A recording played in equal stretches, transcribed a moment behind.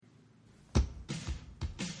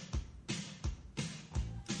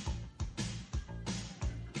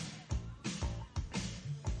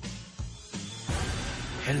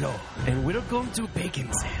hello, and welcome to Bacon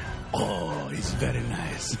Sale. Oh, it's very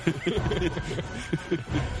nice.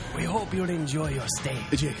 We hope you'll enjoy your stay.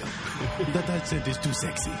 Jacob, that accent is too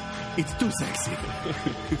sexy. It's too sexy.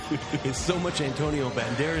 There's so much Antonio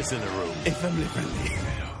Banderas in the room. It's family friendly.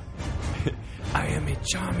 I am a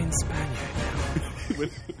charming Spaniard.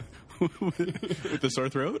 With the sore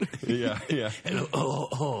throat? Yeah. Hello.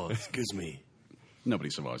 Oh, excuse me. Nobody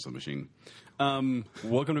survives the machine.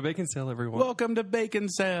 Welcome to Bacon Sale, everyone. Welcome to Bacon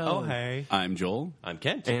Sale. Oh, hey. I'm Joel. I'm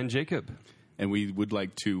Kent. And Jacob. And we would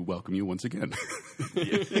like to welcome you once again.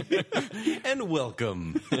 And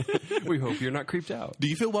welcome. We hope you're not creeped out. Do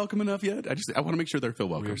you feel welcome enough yet? I want to make sure they feel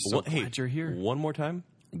welcome. We're so glad you're here. One more time.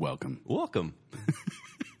 Welcome. Welcome.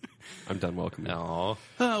 I'm done welcoming. Aw.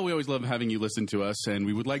 We always love having you listen to us, and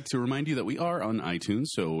we would like to remind you that we are on iTunes,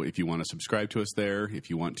 so if you want to subscribe to us there, if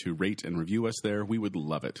you want to rate and review us there, we would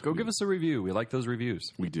love it. Go give us a review. We like those reviews.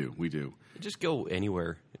 We do. Just go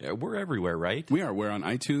anywhere. We're everywhere, right? We are. We're on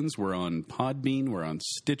iTunes, we're on Podbean, we're on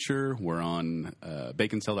Stitcher, we're on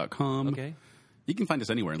baconsell.com. Okay. You can find us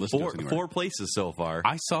anywhere and listen to us anywhere. 4 places so far.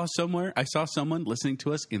 I saw someone listening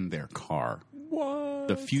to us in their car. What?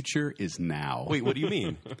 The future is now. Wait, what do you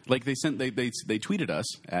mean? Like they tweeted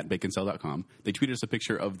us at baconsell.com. They tweeted us a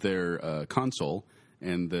picture of their console,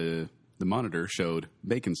 and the monitor showed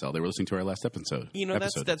Bacon Cell. They were listening to our last episode. You know,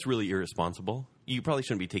 that's really irresponsible. You probably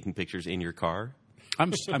shouldn't be taking pictures in your car.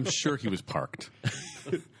 I'm sure he was parked.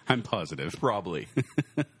 I'm positive. Probably.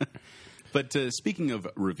 But speaking of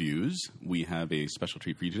reviews, we have a special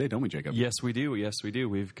treat for you today, don't we, Jacob? Yes, we do.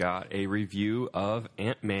 We've got a review of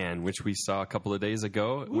Ant-Man, which we saw a couple of days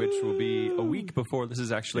ago, which will be a week before this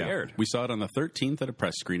is actually aired. We saw it on the 13th at a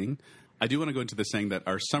press screening. I do want to go into this saying that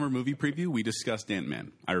our summer movie preview, we discussed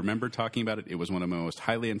Ant-Man. I remember talking about it. It was one of my most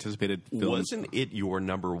highly anticipated films. Wasn't it your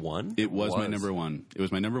number one? It was my number one. It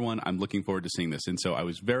was my number one. I'm looking forward to seeing this. And so I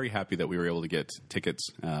was very happy that we were able to get tickets.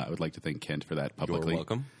 I would like to thank Kent for that publicly. You're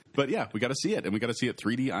welcome. But yeah, we got to see it. And we got to see it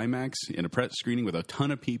 3D IMAX in a press screening with a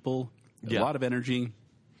ton of people, a lot of energy.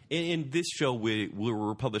 In this show, we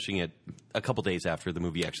were publishing it a couple days after the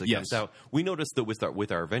movie actually comes out. We noticed that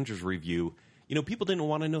with our Avengers review, you know, people didn't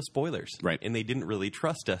want to know spoilers. Right. And they didn't really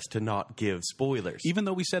trust us to not give spoilers. Even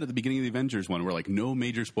though we said at the beginning of the Avengers one, we're like, no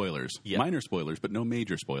major spoilers. Yep. Minor spoilers, but no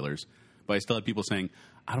major spoilers. But I still had people saying,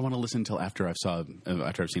 I don't want to listen until after I've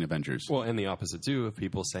seen Avengers. Well, and the opposite, too, of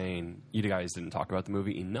people saying, you guys didn't talk about the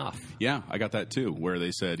movie enough. Yeah, I got that, too, where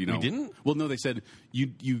they said, you know... We didn't? Well, no, they said,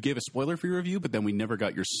 you gave a spoiler for your review, but then we never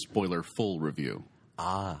got your spoiler full review.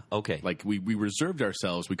 Ah, okay. Like, we reserved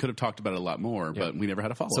ourselves. We could have talked about it a lot more, but we never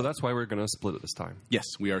had a follow-up. So that's why we're going to split it this time. Yes,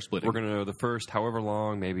 we are splitting. We're going to know the first however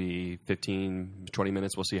long, maybe 15, 20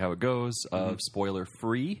 minutes, we'll see how it goes, of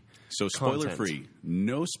spoiler-free So spoiler-free.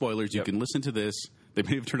 No spoilers. You can listen to this. They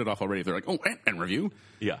may have turned it off already if they're like, oh, and review.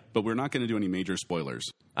 Yeah. But we're not going to do any major spoilers.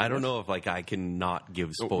 I don't know if I can not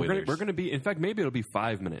give spoilers. We're going to be, in fact, maybe it'll be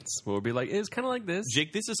 5 minutes. We'll be like, it's kind of like this.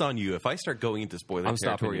 Jake, this is on you. If I start going into spoiler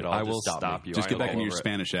territory at all, I will just stop you. Just get back in into your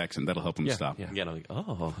Spanish accent. That'll help them stop. Yeah. Yeah, I'm like,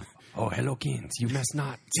 oh. Oh, hello, kids. You must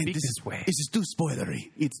not speak this way. This is too spoilery.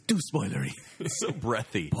 It's too spoilery. It's so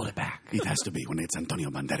breathy. Pull it back. It has to be when it's Antonio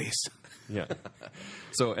Banderas. Yeah.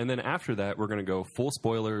 So, and then after that, we're going to go full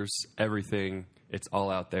spoilers, everything. It's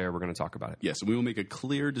all out there. We're going to talk about it. Yes, we will make a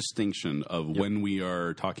clear distinction of when we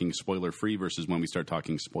are talking spoiler-free versus when we start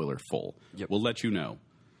talking spoiler-full. Yep. We'll let you know.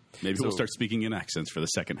 Maybe we'll start speaking in accents for the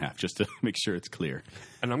second half just to make sure it's clear.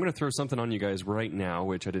 And I'm going to throw something on you guys right now,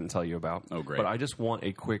 which I didn't tell you about. Oh, great. But I just want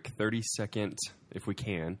a quick 30-second, if we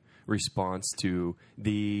can, response to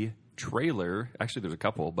the trailer. Actually, there's a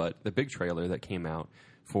couple, but the big trailer that came out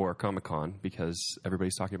for Comic-Con because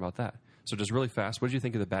everybody's talking about that. So just really fast, what did you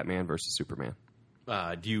think of the Batman versus Superman?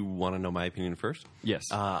 Do you want to know my opinion first? Yes.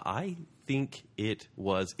 I think it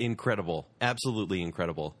was incredible. Absolutely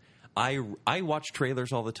incredible. I watch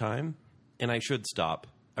trailers all the time, and I should stop.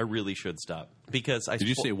 I really should stop. Because Did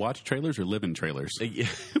you say watch trailers or live in trailers?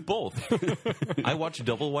 Both. I watch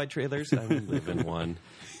double-wide trailers, and I live in one.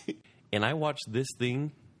 And I watched this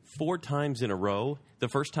thing 4 times in a row. The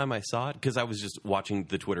first time I saw it, because I was just watching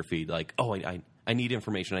the Twitter feed, like, oh, I need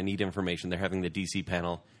information. I need information. They're having the DC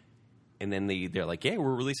panel. And then they're like, yeah,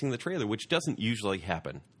 we're releasing the trailer, which doesn't usually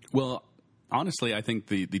happen. Well, honestly, I think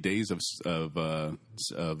the days of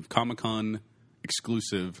Comic-Con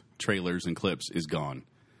exclusive trailers and clips is gone.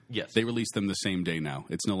 Yes. They release them the same day now.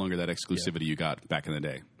 It's no longer that exclusivity you got back in the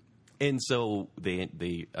day. And so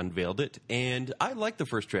they unveiled it, and I liked the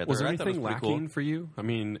first trailer. Was there I thought it anything was pretty lacking cool. for you? I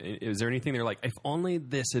mean, is there anything they're like, if only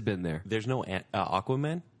this had been there? There's no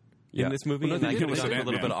Aquaman? Yeah. in this movie, Well, no, and they I did could have with done a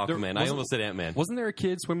little bit of Ant-Man. Aquaman. I almost said Ant-Man. Wasn't there a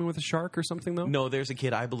kid swimming with a shark or something though? No, there's a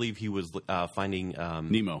kid. I believe he was finding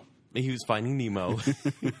Nemo. He was finding Nemo.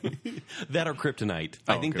 That or kryptonite.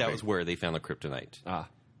 I think could that be. was where they found the kryptonite.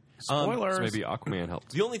 Spoilers. So maybe Aquaman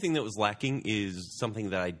helped. The only thing that was lacking is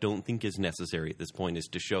something that I don't think is necessary at this point, is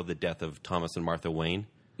to show the death of Thomas and Martha Wayne.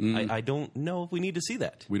 I don't know if we need to see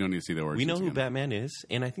that. We don't need to see the origins. We know who again. Batman is,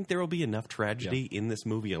 and I think there will be enough tragedy in this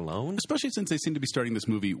movie alone. Especially since they seem to be starting this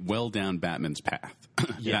movie well down Batman's path.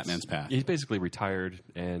 Batman's path. He's basically retired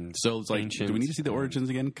and So it's like, ancient. do we need to see the origins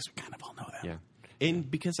again? Because we kind of all know that. Yeah. And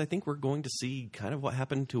because I think we're going to see kind of what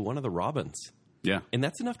happened to one of the Robins. Yeah. And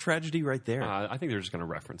that's enough tragedy right there. I think they're just going to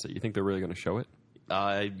reference it. You think they're really going to show it?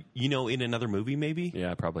 In another movie, maybe?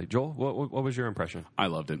 Yeah, probably. Joel, what was your impression? I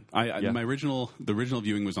loved it. The original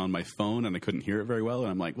viewing was on my phone and I couldn't hear it very well. And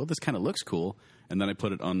I'm like, well, this kind of looks cool. And then I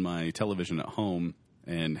put it on my television at home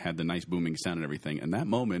and had the nice booming sound and everything. And that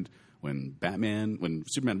moment when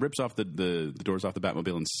Superman rips off the doors off the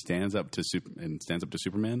Batmobile and stands up to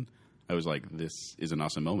Superman, I was like, this is an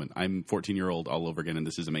awesome moment. I'm 14-year-old all over again, and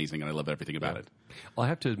this is amazing, and I love everything about it. Well, I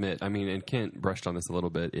have to admit, I mean, and Kent brushed on this a little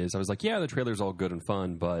bit, is I was like, yeah, the trailer's all good and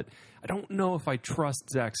fun, but I don't know if I trust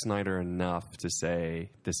Zack Snyder enough to say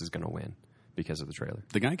this is going to win because of the trailer.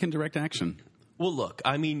 The guy can direct action. Well, look,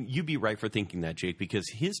 I mean, you'd be right for thinking that, Jake, because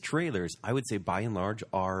his trailers, I would say, by and large,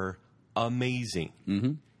 are amazing.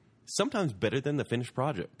 Mm-hmm. Sometimes better than the finished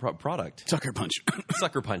product. Sucker punch.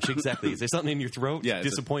 Sucker punch, exactly. Is there something in your throat? Yeah,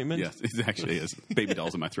 Disappointment? Yes, it actually is. Baby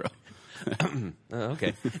dolls in my throat.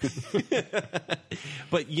 Okay.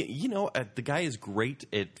 But, the guy is great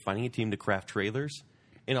at finding a team to craft trailers.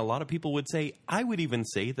 And a lot of people would say, I would even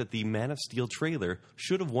say that the Man of Steel trailer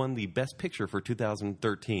should have won the Best Picture for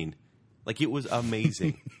 2013. Like, it was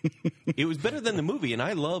amazing. It was better than the movie, and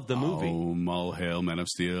I love the movie. All hail, Man of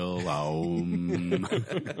Steel.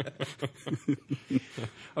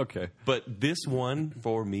 Okay. But this one,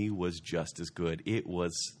 for me, was just as good. It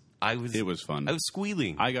was fun. I was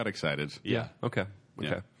squealing. I got excited. Yeah. Okay.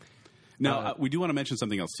 Yeah. Now, we do want to mention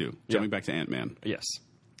something else, too. Jumping back to Ant-Man. Yes.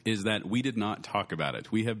 Is that we did not talk about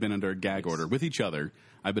it. We have been under a gag order with each other.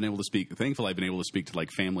 I've been able to speak. Thankfully, I've been able to speak to like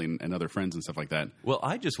family and other friends and stuff like that. Well,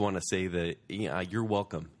 I just want to say that you're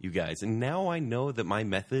welcome, you guys. And now I know that my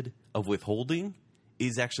method of withholding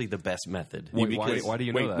is actually the best method. Why do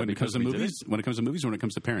you know that? When it comes to Because we movies, when it comes to movies, or when it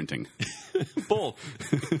comes to parenting, Both.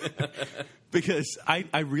 because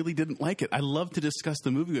I really didn't like it. I love to discuss the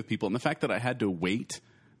movie with people, and the fact that I had to wait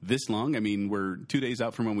this long. I mean, we're 2 days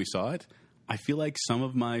out from when we saw it. I feel like some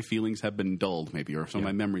of my feelings have been dulled, maybe, or some of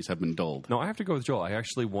my memories have been dulled. No, I have to go with Joel. I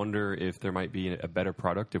actually wonder if there might be a better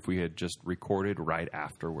product if we had just recorded right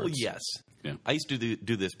afterwards. Well, yes. Yeah. I used to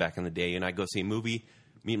do this back in the day, and I'd go see a movie.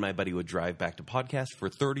 Me and my buddy would drive back to podcast for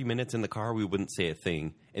 30 minutes in the car. We wouldn't say a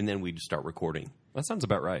thing, and then we'd start recording. That sounds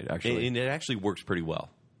about right, actually. And it actually works pretty well.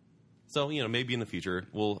 So, maybe in the future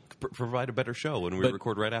we'll provide a better show when we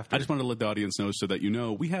record right after. I just wanted to let the audience know so that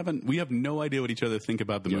we have no idea what each other think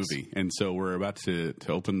about the movie, and so we're about to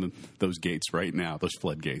open those gates right now, those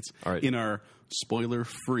floodgates, All right. in our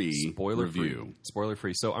spoiler-free review.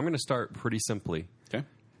 Spoiler-free. So I'm going to start pretty simply. Okay.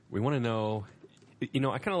 We want to know,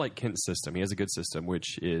 I kind of like Kent's system. He has a good system,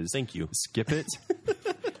 which is Thank you. skip it,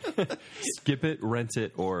 skip it, rent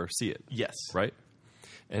it, or see it. Yes. Right?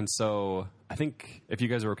 And so I think if you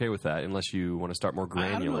guys are okay with that, unless you want to start more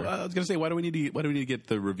granular. I was going to say, why do we need to get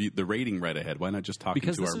the rating right ahead? Why not just talk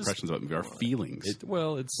Because to our this is- impressions about the movie, our feelings? It's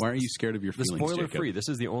Why are you scared of your the feelings, spoiler Jacob? free. This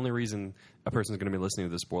is the only reason a person's going to be listening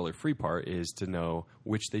to the spoiler free part is to know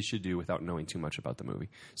which they should do without knowing too much about the movie.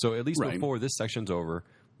 So at least Right. before this section's over,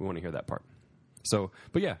 we want to hear that part. So,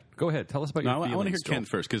 but yeah, go ahead. Tell us about your No, feelings. I want to hear Joel. Kent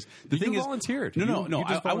first because the You thing is, volunteered. No, You just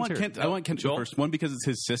I want volunteered. Kent. I want Kent to go first. One, because it's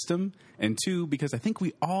his system, and two, because I think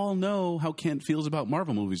we all know how Kent feels about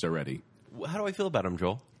Marvel movies already. How do I feel about him,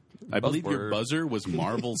 Joel? I believe your Buzzword. buzzer was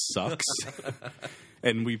Marvel sucks,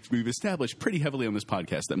 and we've established pretty heavily on this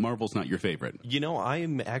podcast that Marvel's not your favorite. I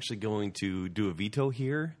am actually going to do a veto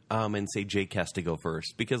here and say Jake has to go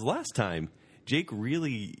first because last time Jake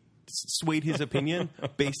really swayed his opinion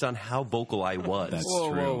based on how vocal I was. That's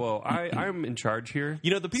Whoa, true. whoa, whoa! I'm in charge here.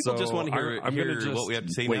 The people So just want to hear, I'm gonna just what we have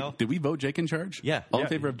to say Wait, now. did we vote Jake in charge? Yeah. All in Yeah.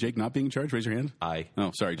 favor of Jake not being in charge? Raise your hand. Aye.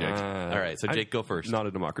 Oh, sorry, Jake. All right, so Jake, go first. Not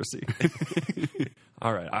a democracy.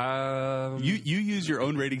 All right. You use your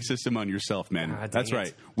own rating system on yourself, man. Ah, dang That's it.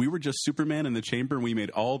 right. We were just Superman in the chamber, and we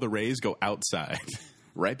made all the rays go outside.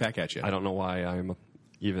 Right back at you. I don't know why I'm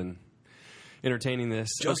even entertaining this.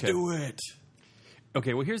 Just Okay. do it.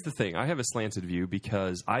 Okay, well, here's the thing. I have a slanted view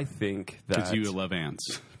because I think that... Because you love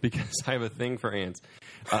ants. Because I have a thing for ants.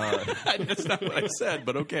 That's not what I said,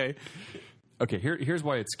 but okay. Okay, here's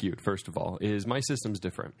why it's skewed. First of all, is my system's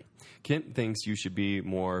different. Kent thinks you should be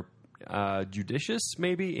more judicious,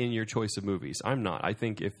 maybe, in your choice of movies. I'm not. I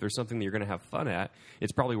think if there's something that you're going to have fun at,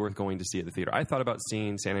 it's probably worth going to see at the theater. I thought about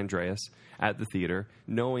seeing San Andreas at the theater,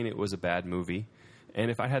 knowing it was a bad movie. And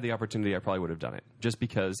if I had the opportunity, I probably would have done it. Just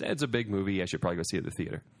because it's a big movie, I should probably go see it at the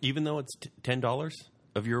theater. Even though it's $10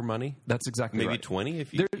 of your money? That's exactly maybe right. 20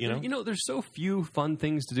 if there's so few fun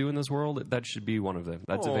things to do in this world. That should be one of them.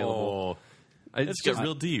 That's available. It's just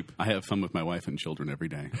real deep. I have fun with my wife and children every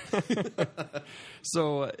day.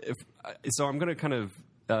 So I'm going to kind of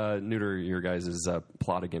neuter your guys'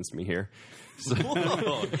 plot against me here. So, do you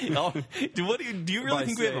really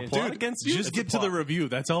think we have a plot against you? Just get to the review.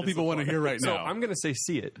 That's all people want to hear right so now. I'm going to say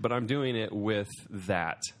see it, but I'm doing it with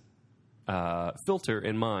that filter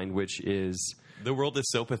in mind, which is the world is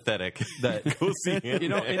so pathetic that go see it.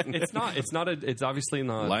 It's not. It's obviously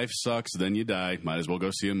not. Life sucks, then you die. Might as well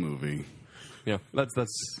go see a movie. Yeah, that's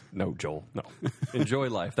no, Joel. No, enjoy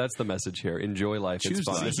life. That's the message here. Enjoy life. It's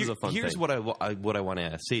fun. This is a fun Here's thing. what I want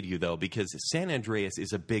to say to you though, because San Andreas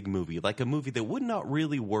is a big movie, like a movie that would not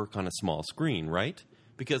really work on a small screen, right?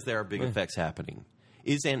 Because there are big effects happening.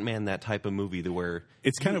 Is Ant-Man that type of movie where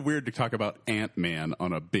it's kind of weird to talk about Ant-Man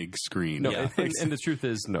on a big screen? No, and the truth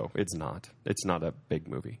is, no, it's not. It's not a big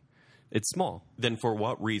movie. It's small. Then for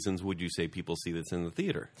what reasons would you say people see this in the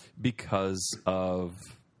theater? Because of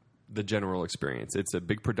the general experience. It's a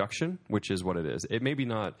big production, which is what it is. It may be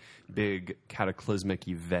not big cataclysmic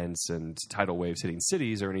events and tidal waves hitting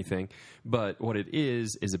cities or anything, but what it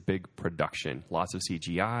is a big production. Lots of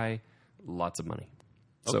CGI, lots of money.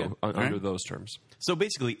 Okay. So under those terms. So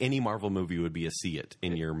basically any Marvel movie would be a see it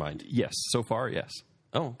in your mind. Yes. So far, yes.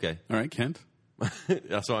 Oh, okay. All right, Kent.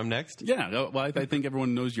 So I'm next? Yeah. Well, I think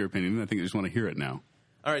everyone knows your opinion. I think I just want to hear it now.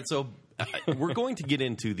 All right, so we're going to get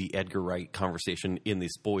into the Edgar Wright conversation in the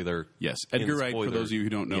spoiler. Yes, Edgar Wright, for those of you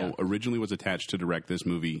who don't know, originally was attached to direct this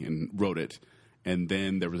movie and wrote it. And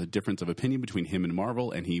then there was a difference of opinion between him and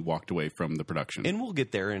Marvel, and he walked away from the production. And we'll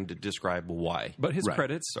get there and describe why. But his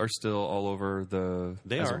credits are still all over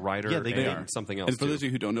as a writer and something else. And for those of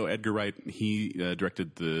you who don't know, Edgar Wright, he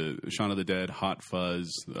directed the Shaun of the Dead, Hot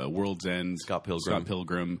Fuzz, World's End, Scott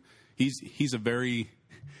Pilgrim. He's a very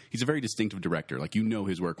distinctive director. Like, you know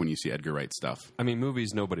his work when you see Edgar Wright stuff. I mean,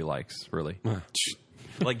 movies nobody likes, really.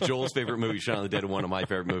 Like Joel's favorite movie, Shaun of the Dead, and one of my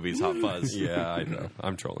favorite movies, Hot Fuzz. Yeah, I know.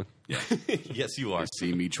 I'm trolling. Yeah. Yes, you are.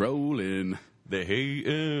 See me trolling. The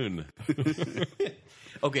hatin'.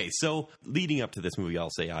 Okay, so leading up to this movie,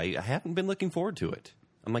 I'll say I haven't been looking forward to it.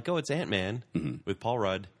 I'm like, it's Ant-Man with Paul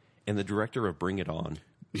Rudd and the director of Bring It On.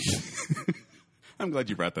 I'm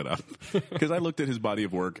glad you brought that up, because I looked at his body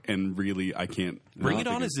of work and really I can't. Bring It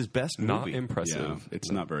On is his best movie. Not impressive. Yeah,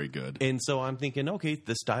 it's not very good. And so I'm thinking, okay,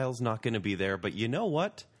 the style's not going to be there, but you know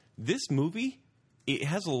what? This movie, it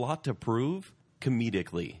has a lot to prove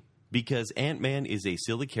comedically, because Ant-Man is a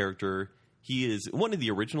silly character. He is one of the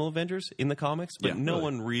original Avengers in the comics, but no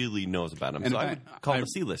one really knows about him. And so I would call him a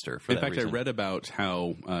C-lister for that reason. In fact, I read about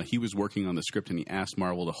how he was working on the script and he asked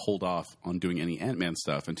Marvel to hold off on doing any Ant-Man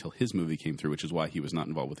stuff until his movie came through, which is why he was not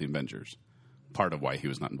involved with the Avengers. Part of why he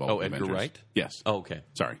was not involved with the Edgar Avengers. Wright? Yes. Oh, okay.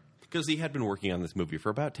 Sorry. Because he had been working on this movie for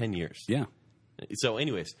about 10 years. Yeah. So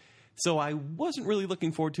anyways, so I wasn't really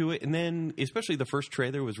looking forward to it. And then especially the first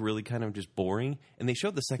trailer was really kind of just boring. And they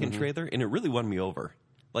showed the second trailer and it really won me over.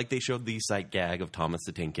 Like, they showed the sight gag of Thomas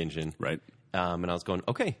the Tank Engine. Right. And I was going,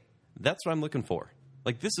 okay, that's what I'm looking for.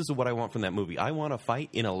 Like, this is what I want from that movie. I want a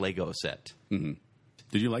fight in a Lego set. Mm-hmm.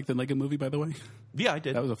 Did you like the Lego movie, by the way? Yeah, I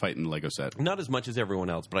did. That was a fight in a Lego set. Not as much as everyone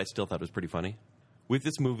else, but I still thought it was pretty funny. With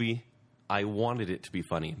this movie, I wanted it to be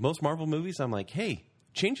funny. Most Marvel movies, I'm like, hey,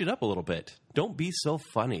 change it up a little bit. Don't be so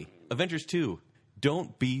funny. Avengers 2,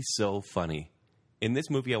 don't be so funny. In this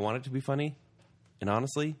movie, I wanted it to be funny. And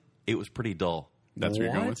honestly, it was pretty dull. That's what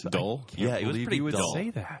you're going with? Dull? Yeah, it was pretty you would dull. say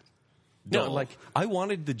that. No, like, I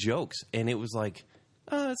wanted the jokes, and it was like,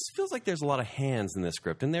 it feels like there's a lot of hands in this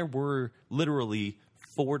script, and there were literally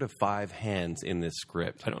 4 to 5 hands in this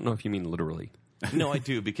script. I don't know if you mean literally. No, I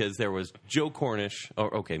do, because there was Joe Cornish,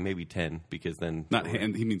 or okay, maybe 10, because then... Not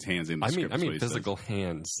hand, he means hands in the script. I mean physical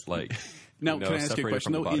hands, like... Now, can I ask you a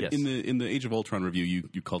question? No, yes. in the Age of Ultron review,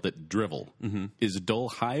 you called it drivel. Mm-hmm. Is dull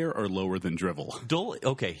higher or lower than drivel? Dull.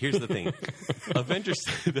 Okay, here's the thing. Avengers.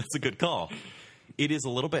 That's a good call. It is a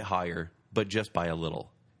little bit higher, but just by a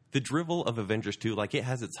little. The drivel of Avengers 2, like, it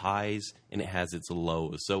has its highs and it has its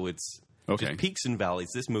lows, so it's just peaks and valleys.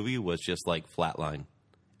 This movie was just like flatline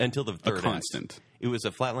until the third constant. act. It was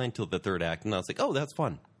a flatline until the third act, and I was like, oh, that's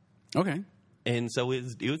fun. Okay. And so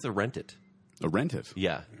it was a rent it. A rent it.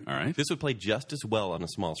 Yeah. All right. This would play just as well on a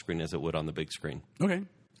small screen as it would on the big screen. Okay.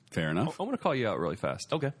 Fair enough. I want to call you out really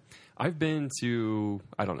fast. Okay. I've been to,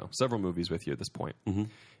 I don't know, several movies with you at this point. Mm-hmm.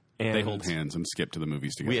 And They hold hands and skip to the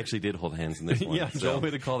movies together. We actually did hold hands in this one. Yeah, so. Joel,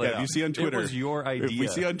 way to call that Yeah, out. if you see on Twitter, It was your idea. If we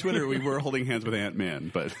see on Twitter, we were holding hands with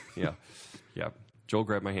Ant-Man, but Yeah. Joel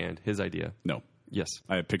grabbed my hand. His idea. no. Yes.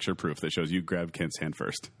 I have picture proof that shows you grabbed Kent's hand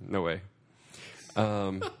first, No way.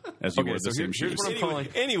 as you wore the same shoes. Here's what I'm calling.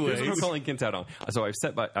 Anyways. Here's what I'm calling Kent out on. So I've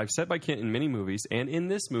set by Kent in many movies, and in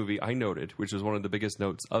this movie, I noted, which was one of the biggest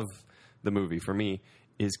notes of the movie for me,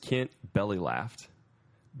 is Kent belly laughed.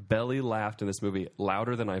 Belly laughed in this movie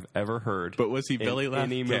louder than I've ever heard. But was he belly in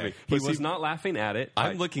laughing? any movie? Okay. He Was was he- not laughing at it.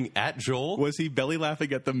 I'm looking at Joel. Was he belly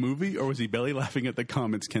laughing at the movie, or was he belly laughing at the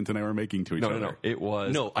comments Kent and I were making to each other? No. It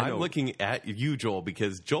was No, I I'm know. looking at you, Joel,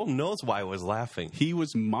 because Joel knows why I was laughing. He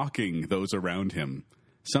was mocking those around him.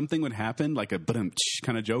 Something would happen, like a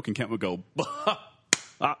kind of joke, and Kent would go,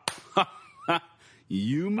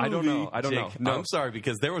 "You movie." I don't know. I don't know. Jake, No, I'm sorry,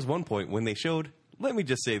 because there was one point when they showed. Let me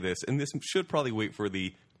just say this, and this should probably wait for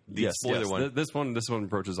the Yes, spoiler one. This one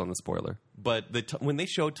approaches on the spoiler. But when they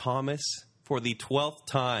showed Thomas for the 12th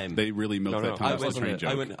time, They really milked No, that no, I Thomas the wasn't Train it.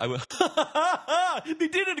 joke. I went, they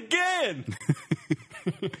did it again,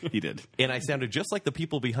 He did. and I sounded just like the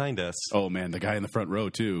people behind us. Oh man, the guy in the front row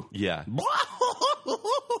too. Yeah,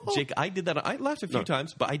 Jake, I did that. I laughed a few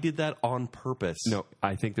times, but I did that on purpose. No,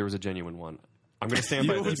 I think there was a genuine one. I'm going to stand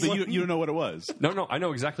by this. But you don't know what it was. No, I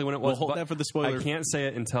know exactly when it was. Well, hold but that for the spoiler. I can't say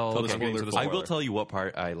it until Tell the we get spoiler into the full. I spoiler. will tell you what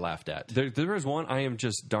part I laughed at. There is one I am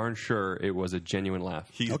just darn sure it was a genuine laugh.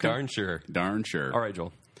 He's Okay. darn sure. Darn sure. All right,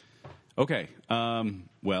 Joel. Okay.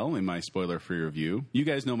 Well, in my spoiler free review, you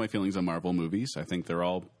guys know my feelings on Marvel movies. I think they're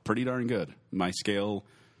all pretty darn good. My scale,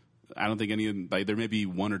 I don't think any of them, like, there may be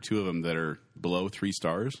one or two of them that are below 3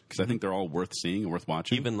 stars because I think they're all worth seeing and worth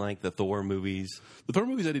watching. Even like the Thor movies. The Thor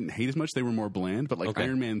movies I didn't hate as much. They were more bland, but like Okay.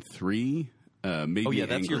 Iron Man 3 made me Oh, yeah,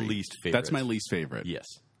 that's your angry. least favorite. That's my least favorite. Yes.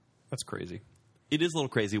 That's crazy. It is a little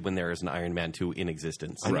crazy when there is an Iron Man 2 in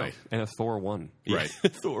existence. I know. Right. And a Thor 1. Right.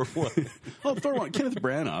 Thor 1. Oh, Thor 1, Kenneth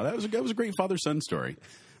Branagh. That was a great father-son story.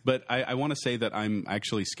 But I want to say that I'm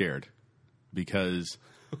actually scared because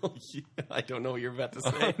I don't know what you're about to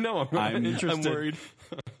say. No, I'm interested. I'm worried.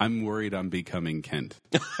 I'm worried I'm becoming Kent.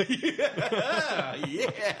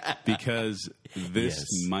 Yeah. Because this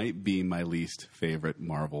Yes. might be my least favorite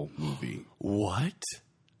Marvel movie. What?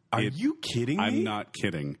 Are you kidding me? I'm not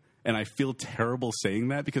kidding. And I feel terrible saying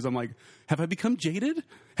that because I'm like, have I become jaded?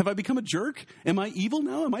 Have I become a jerk? Am I evil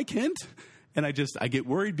now? Am I Kent? And I get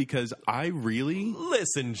worried because I really,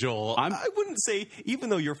 Listen, Joel, I wouldn't say, even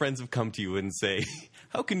though your friends have come to you and say,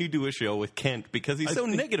 how can you do a show with Kent because he's so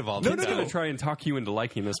negative all the He's time? going to try and talk you into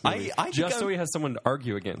liking this movie I think just so I'm- he has someone to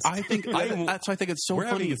argue against. that's why I think it's so We're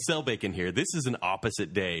funny. having a cell bacon here. This is an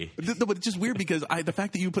opposite day. No, but it's just weird because the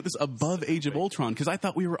fact that you put this above Age of Ultron, because I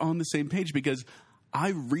thought we were on the same page because I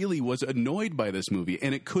really was annoyed by this movie,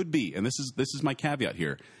 and it could be, and this is my caveat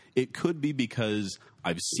here, it could be because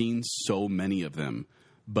I've seen so many of them,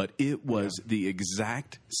 but it was the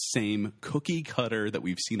exact same cookie cutter that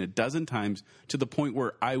we've seen a dozen times to the point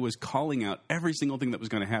where I was calling out every single thing that was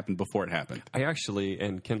going to happen before it happened. I actually,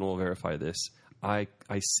 and Ken will verify this, I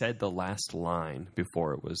said the last line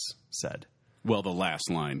before it was said. Well, the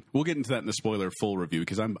last line. We'll get into that in the spoiler full review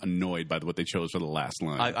because I'm annoyed by what they chose for the last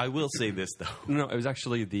line. I will say this, though. No, it was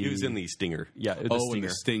actually the... He was in the stinger. Yeah, the Oh, in stinger.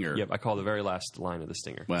 the stinger. Yep, I call the very last line of the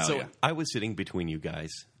stinger. Well, So yeah, I was sitting between you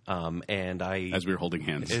guys, and I... as we were holding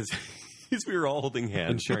hands. as we were all holding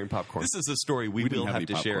hands. And sharing popcorn. This is a story we didn't will have have any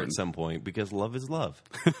to share popcorn. at some point because love is love.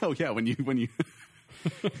 Oh yeah, when you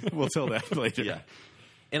we'll tell that later. Yeah.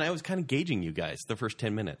 And I was kind of gauging you guys the first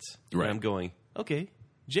 10 minutes. Right. And I'm going, okay,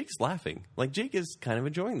 Jake's laughing. Like, Jake is kind of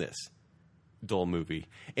enjoying this dull movie.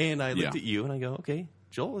 And I looked Yeah. at you and I go, okay,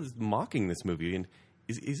 Joel is mocking this movie. And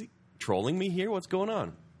is he trolling me here? What's going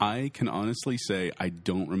on? I can honestly say I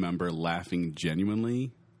don't remember laughing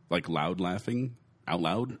genuinely, like loud laughing out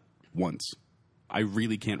loud once. I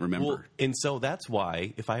really can't remember. Well, and so that's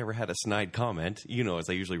why if I ever had a snide comment, you know, as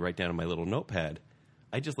I usually write down in my little notepad,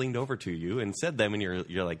 I just leaned over to you and said them, and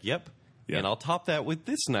you're like, yep. Yeah. And I'll top that with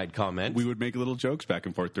this snide comment. We would make little jokes back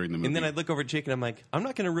and forth during the movie. And then I'd look over at Jake and I'm like, I'm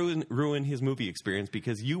not going to ruin his movie experience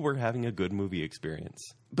because you were having a good movie experience.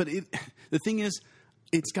 But the thing is,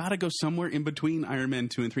 it's got to go somewhere in between Iron Man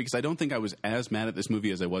 2 and 3 because I don't think I was as mad at this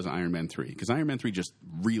movie as I was at Iron Man 3 because Iron Man 3 just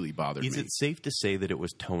really bothered Is me. it safe to say that it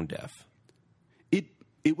was tone deaf?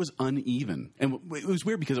 It was uneven. And it was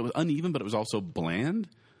weird because it was uneven, but it was also bland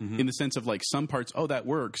in the sense of like some parts, oh, that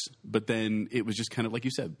works. But then it was just kind of, like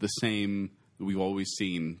you said, the same we've always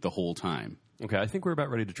seen the whole time. Okay, I think we're about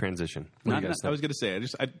ready to transition. What do you guys I think? was going to say,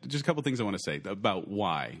 just a couple things I want to say about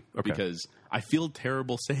why. Okay. Because I feel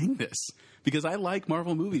terrible saying this. Because I like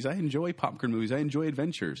Marvel movies. I enjoy popcorn movies. I enjoy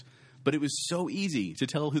adventures. But it was so easy to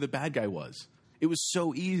tell who the bad guy was. It was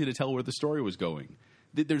so easy to tell where the story was going.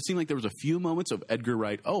 There seemed like there was a few moments of Edgar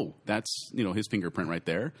Wright, oh, that's, his fingerprint right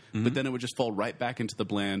there. But then it would just fall right back into the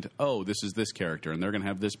bland, oh, this is this character, and they're going to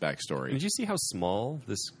have this backstory. Did you see how small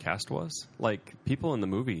this cast was? Like, people in the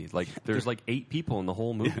movie, like, there's like 8 people in the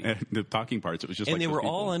whole movie. The talking parts, it was just And like they those were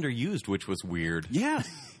people. all underused, which was weird. Yeah.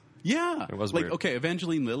 Yeah. It was like, weird. okay,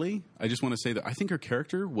 Evangeline Lilly, I just want to say that I think her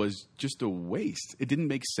character was just a waste. It didn't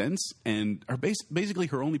make sense, and basically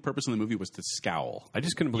her only purpose in the movie was to scowl. I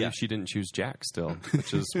just couldn't believe Yeah. she didn't choose Jack still,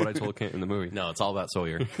 which is what I told Kent in the movie. No, it's all about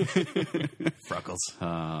Sawyer. Freckles.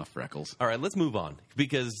 Freckles. All right, let's move on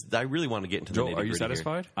because I really want to get into the Joel, nitty-gritty are you here.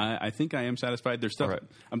 satisfied? I think I am satisfied. There's stuff. All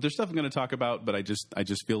right. There's stuff I'm going to talk about, but I just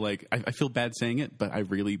feel like I feel bad saying it, but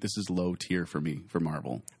this is low tier for me for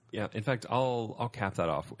Marvel. Yeah. In fact, I'll cap that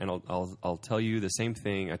off, and I'll tell you the same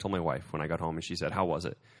thing I told my wife when I got home, and she said, "How was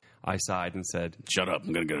it?" I sighed and said, Shut up!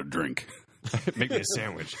 I'm going to get a drink. "Make me a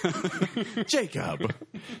sandwich." Jacob.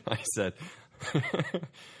 I said,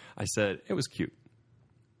 it was cute.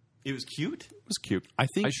 It was cute It was cute. I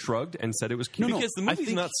think- I shrugged and said it was cute. No, because the I movie's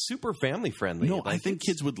think- not super family friendly. No, Like, I think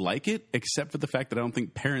kids would like it, except for the fact that I don't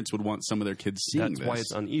think parents would want some of their kids seeing That's this. why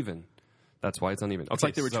it's uneven. That's why it's uneven. It's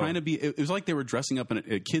like they were trying to be. It was like they were dressing up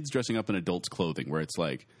in kids dressing up in adults' clothing, where it's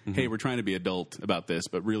like, "Hey, we're trying to be adult about this,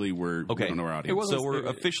 but really we Okay, don't know our audience." so we're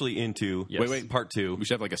officially into Wait, part 2. we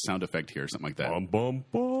should have like a sound effect here, or something like that. bum,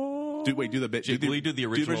 bum. Do the bit. Jake, will you do the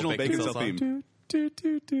original Bacon Bacon Cell Cell theme. song?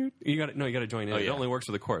 You got to join in. Oh, It yeah. only works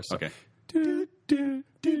with the chorus. So. Okay.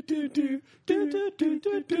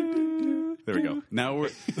 There we go. Now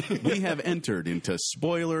we have entered into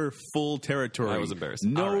spoiler full territory. I was embarrassed.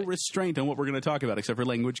 No All right. restraint on what we're going to talk about, except for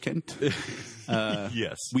language, Kent.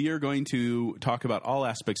 Yes. We are going to talk about all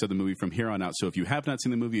aspects of the movie from here on out. So if you have not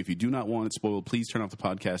seen the movie, if you do not want it spoiled, please turn off the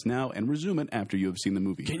podcast now and resume it after you have seen the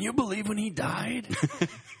movie. Can you believe when he died?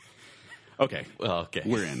 Okay. Well, okay.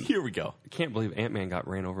 We're in. Here we go. I can't believe Ant-Man got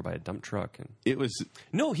ran over by a dump truck. And It was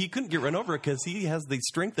No, he couldn't get run over because he has the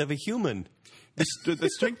strength of a human. the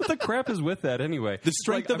strength what the crap is with that anyway? The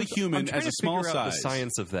strength of a human I'm trying as a to small figure out the size.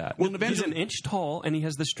 science of that. Well, He's Evangeline- an inch tall and he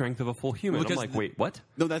has the strength of a full human. I'm Because like, wait, what?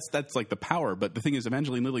 No, that's like the power. But the thing is,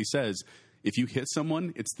 Evangeline Lilly says if you hit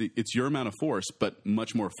someone, it's your amount of force, but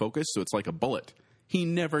much more focused. So it's like a bullet. He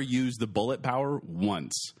never used the bullet power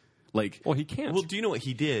once. Like, Well, he can't. Well, do you know what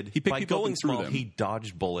he did? He picked by people up going and threw small, them. he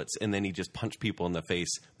dodged bullets and then he just punched people in the face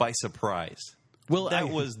by surprise. Well, that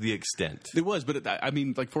was the extent. It was, but I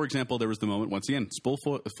mean, like, for example, there was the moment, once again,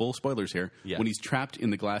 full spoilers here, Yeah. when he's trapped in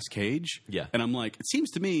the glass cage. Yeah. And I'm like, it seems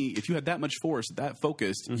to me, if you had that much force, that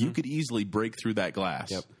focused, you could easily break through that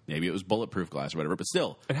glass. Yep. Maybe it was bulletproof glass or whatever, but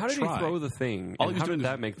still. and how did try. he throw the thing? All And he was how doing did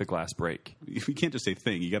is- that make the glass break? You can't just say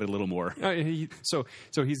thing. You got a little more. So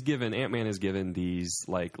he's given Ant-Man is given these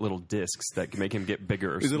like little discs that can make him get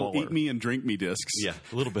bigger or These little smaller. eat me and drink me discs. Yeah,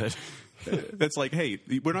 a little bit. That's like, hey,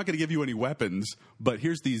 we're not going to give you any weapons, but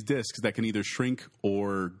here's these discs that can either shrink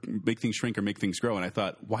or make things shrink or make things grow. And I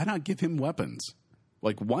thought, why not give him weapons?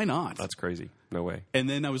 Like, why not? That's crazy. No way. And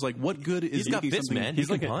then I was like, what good is He's got making fists, something? man. He's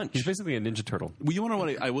He like can punch. he's basically a Ninja Turtle. Well, you want to know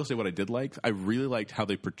what I will say? What I did like, I really liked how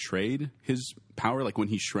they portrayed his power, like when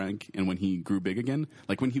he shrank and when he grew big again,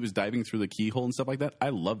 like when he was diving through the keyhole and stuff like that. I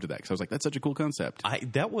loved that because I was like, that's such a cool concept.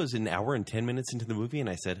 That was an hour and 10 minutes into the movie, and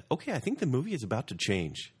I said, okay, I think the movie is about to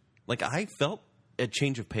change. Like, I felt a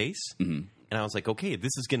change of pace, and I was like, okay,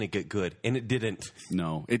 this is going to get good. And it didn't.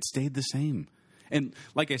 No, it stayed the same. And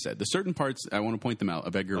like I said, the certain parts I want to point them out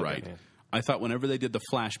of Edgar Wright. yeah. I thought whenever they did the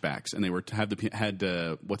flashbacks and they were had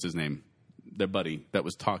what's his name, their buddy that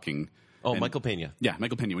was talking. Oh, and- Michael Pena. Yeah,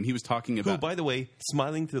 Michael Pena when he was talking Who, about. by the way,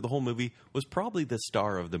 smiling through the whole movie, was probably the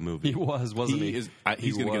star of the movie. He wasn't he? he is.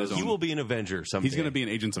 He's going to get his own. He will be an Avenger someday. He's going to be an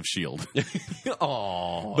Agents of Shield.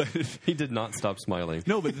 Aww. But He did not stop smiling.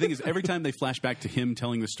 no, but the thing is, every time they flash back to him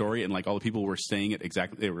telling the story, and like all the people were saying it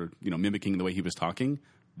exactly, they were mimicking the way he was talking.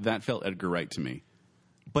 That felt Edgar Wright to me.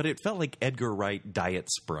 But it felt like Edgar Wright Diet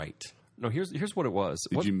Sprite. No, here's what it was.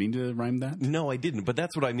 Did What- you mean to rhyme that? No, I didn't, but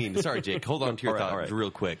that's what I mean. Sorry, Jake. Hold on to your All right, thought all right.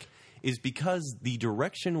 real quick. Is because the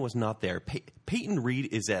direction was not there. Peyton Reed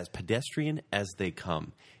is as pedestrian as they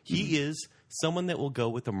come. He is someone that will go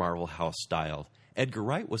with the Marvel House style. Edgar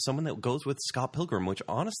Wright was someone that goes with Scott Pilgrim, which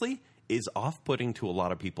honestly is off-putting to a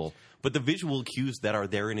lot of people. But the visual cues that are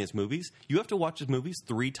there in his movies, you have to watch his movies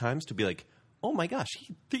 3 times to be like, oh my gosh,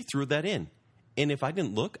 he threw that in. And if I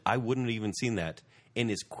didn't look, I wouldn't have even seen that. And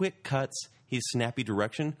his quick cuts, his snappy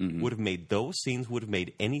direction would have made those scenes, would have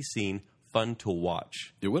made any scene fun to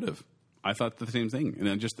watch. It would have. I thought the same thing, and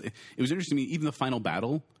then it was interesting to me. Even the final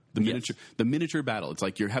battle, the miniature battle. It's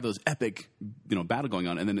like you have those epic, battle going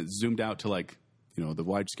on, and then it's zoomed out to like, the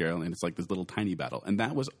wide scale, and it's like this little tiny battle, and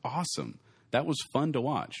that was awesome. That was fun to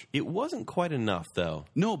watch. It wasn't quite enough, though.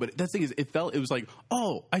 No, but the thing is, it was like,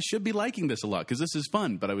 oh, I should be liking this a lot because this is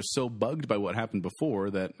fun. But I was so bugged by what happened before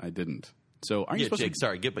that I didn't. So, aren't you supposed Jake, to?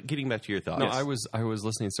 sorry, getting back to your thoughts. No, I was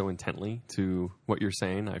listening so intently to what you're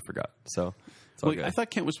saying, I forgot. So, it's all Well, good. I thought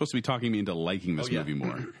Kent was supposed to be talking me into liking this movie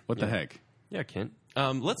more. What the heck? Yeah, Kent.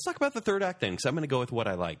 Let's talk about the third act then, because I'm going to go with what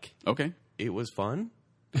I like. Okay. It was fun.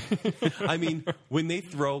 I mean, when they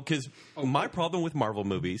throw, because my problem with Marvel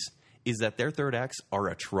movies is that their third acts are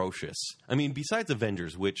atrocious. I mean, besides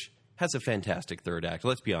Avengers, which has a fantastic third act,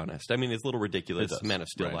 let's be honest. I mean, it's a little ridiculous, Man of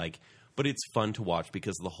Steel-like, but it's fun to watch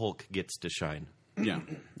because the Hulk gets to shine. Yeah.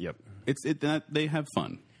 Yep. They have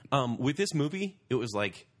fun. With this movie, it was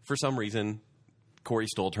like, for some reason, Corey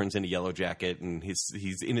Stoll turns into Yellow Jacket, and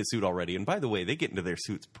he's in his suit already. And by the way, they get into their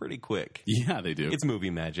suits pretty quick. Yeah, they do. It's movie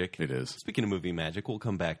magic. It is. Speaking of movie magic, we'll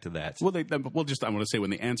come back to that. Well, I want to say when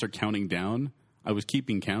the ants are counting down, I was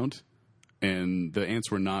keeping count, and the ants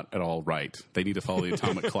were not at all right. They need to follow the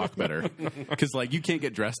atomic clock better. Because, like, you can't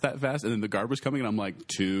get dressed that fast, and then the guard was coming, and I'm like,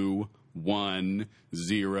 2, 1,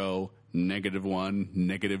 0, -1,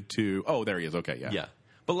 -2. Oh, there he is. Okay, yeah. Yeah.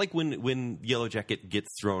 But like when Yellow Jacket gets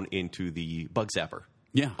thrown into the bug zapper.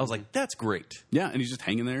 Yeah. I was like, that's great. Yeah, and he's just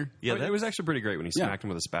hanging there. Yeah, It was actually pretty great when he Yeah. smacked him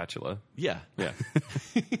with a spatula. Yeah. Yeah.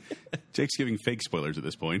 Jake's giving fake spoilers at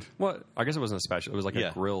this point. Well, I guess it wasn't a spatula. It was like Yeah.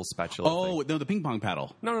 a grill spatula. Oh, thing. no, the ping pong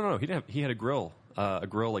paddle. No. He had a grill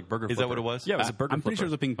like burger. Is that what it was? Yeah, it was a burger. I'm pretty sure it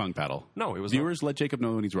flipper. was a ping pong paddle. No, it was Viewers, let Jacob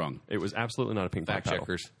know when he's wrong. It was absolutely not a ping pong Fact paddle.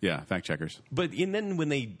 checkers. Yeah, fact checkers. But and then when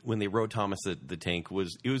they rode Thomas the tank it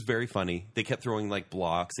was very funny. They kept throwing like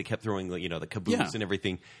blocks. They kept throwing the caboose Yeah. and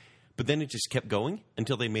everything. But then it just kept going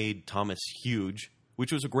until they made Thomas huge,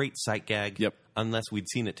 which was a great sight gag. Yep. Unless we'd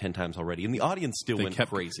seen it 10 times already, and the audience still went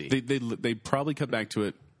crazy. They probably cut back to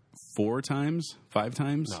it 4 times, 5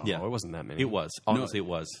 times. No, Yeah. it wasn't that many. It was honestly, it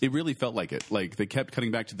was. It really felt like it. Like they kept cutting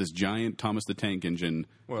back to this giant Thomas the Tank Engine.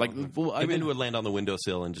 Well, And then it would land on the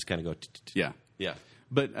windowsill and just kind of go. yeah. Yeah.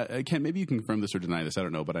 But Ken, maybe you can confirm this or deny this. I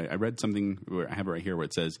don't know. But I read something. I have it right here where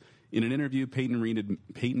it says, in an interview, Peyton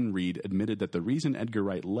Reed admitted that the reason Edgar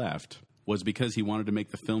Wright left was because he wanted to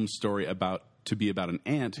make the film's story about an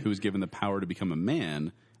ant who was given the power to become a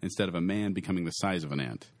man instead of a man becoming the size of an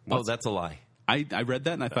ant. Oh, that's a lie. I read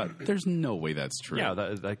that and I thought, there's no way that's true. Yeah,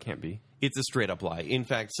 that can't be. It's a straight up lie. In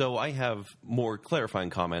fact, so I have more clarifying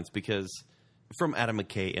comments because from Adam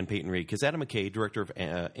McKay and Peyton Reed, because Adam McKay, director of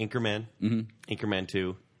Anchorman, Anchorman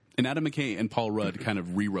 2. And Adam McKay and Paul Rudd kind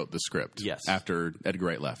of rewrote the script Yes. after Edgar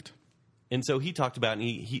Wright left. And so he talked about, and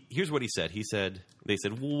he here's what he said. They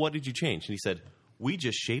said, well, what did you change? And he said, we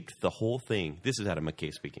just shaped the whole thing. This is Adam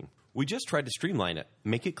McKay speaking. We just tried to streamline it,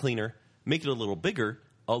 make it cleaner, make it a little bigger,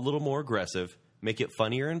 a little more aggressive, make it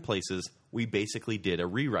funnier in places. We basically did a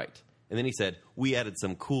rewrite. And then he said, we added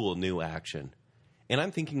some cool new action. And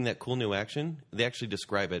I'm thinking that cool new action, they actually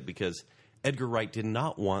describe it because Edgar Wright did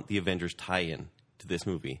not want the Avengers tie-in to this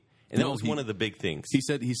movie. And that was one of the big things. He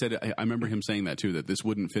said, I remember him saying that too, that this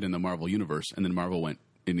wouldn't fit in the Marvel universe. And then Marvel went,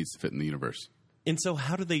 it needs to fit in the universe. And so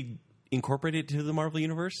how do they incorporate it to the Marvel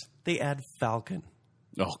universe? They add Falcon.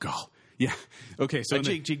 Oh, God. Yeah. Okay. So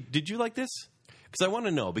Jake, did you like this? Because I want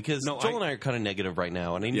to know, because Joel and I are kind of negative right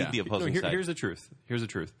now, and I need the opposing side. Here's the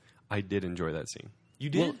truth. I did enjoy that scene. You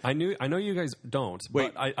did? Well, I know you guys don't.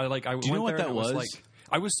 Wait, but I went do you know what there that and I was? like,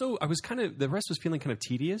 I was kind of, the rest was feeling kind of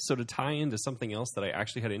tedious. So to tie into something else that I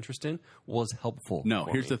actually had interest in was helpful. No,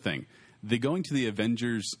 for here's me. the thing. The going to the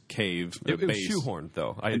Avengers cave It was base, shoehorned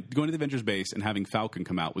though. and going to the Avengers base and having Falcon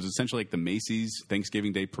come out was essentially like the Macy's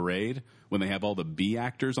Thanksgiving Day parade when they have all the B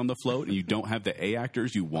actors on the float and you don't have the A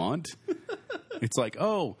actors you want. It's like,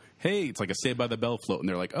 oh, hey, it's like a Saved by the Bell float, and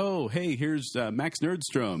they're like, oh, hey, here's Max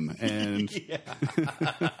Nerdstrom, and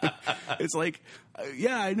it's like,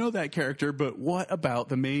 yeah, I know that character, but what about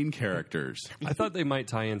the main characters? I thought they might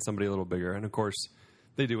tie in somebody a little bigger, and of course,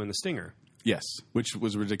 they do in the Stinger. Yes, which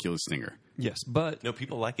was a ridiculous stinger. Yes, but No,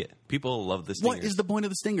 people like it. People love the Stinger. What is the point of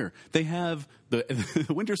the stinger? They have the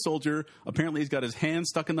Winter Soldier. Apparently, he's got his hand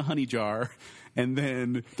stuck in the honey jar, and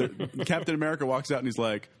then Captain America walks out and he's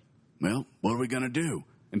like, "Well, what are we gonna do?"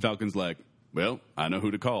 And Falcon's like, "Well, I know who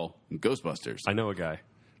to call. Ghostbusters." I know a guy,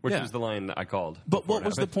 which Yeah. is the line that I called. But before what it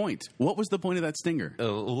was the happened. point? What was the point of that stinger?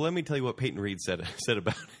 Well, let me tell you what Peyton Reed said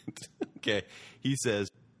about it. Okay. He says,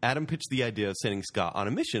 Adam pitched the idea of sending Scott on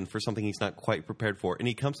a mission for something he's not quite prepared for, and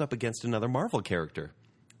he comes up against another Marvel character.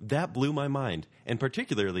 that blew my mind, and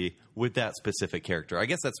particularly with that specific character. I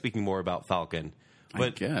guess that's speaking more about Falcon.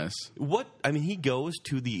 But I guess. he goes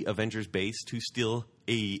to the Avengers base to steal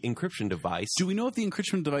a encryption device. Do we know if the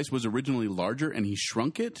encryption device was originally larger and he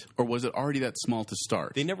shrunk it, or was it already that small to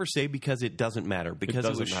start? They never say because it doesn't matter, because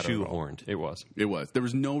it was shoehorned. It was. It was. There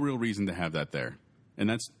was no real reason to have that there. And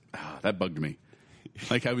that bugged me.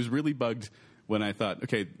 Like, I was really bugged when I thought,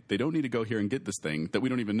 okay, they don't need to go here and get this thing that we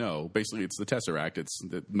don't even know. Basically, it's the Tesseract. It's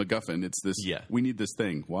the MacGuffin. It's this. Yeah. We need this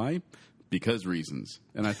thing. Why? Because reasons.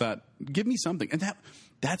 And I thought, give me something. And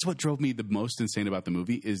that's what drove me the most insane about the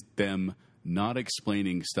movie is them not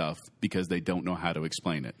explaining stuff because they don't know how to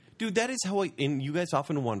explain it. Dude, that is how and you guys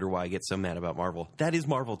often wonder why I get so mad about Marvel. That is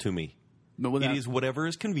Marvel to me. No, well, it is whatever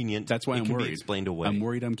is convenient. That's why it I'm can worried. Be explained away. I'm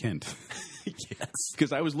worried I'm Kent. Yes.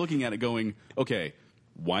 Because I was looking at it going, okay,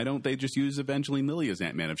 why don't they just use Evangeline Lilly as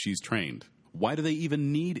Ant-Man if she's trained? Why do they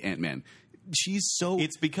even need Ant-Man? She's so...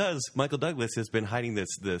 It's because Michael Douglas has been hiding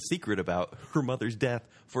the secret about her mother's death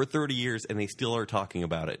for 30 years, and they still are talking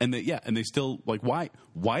about it. And they still, like,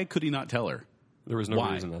 why could he not tell her? There was no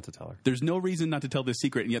reason not to tell her. There's no reason not to tell this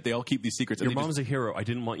secret, and yet they all keep these secrets. Your mom's a hero. I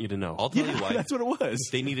didn't want you to know. I'll tell you why. That's what it was.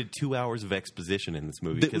 They needed 2 hours of exposition in this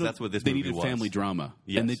movie, because that's what this movie was. They needed family drama.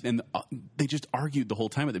 Yes. And they just argued the whole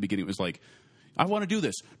time at the beginning. It was like, I want to do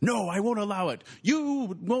this. No, I won't allow it.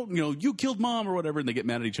 You won't, you killed mom or whatever. And they get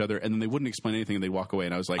mad at each other, and then they wouldn't explain anything, and they walk away.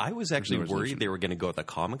 And I was like, I was actually worried they were going to go with the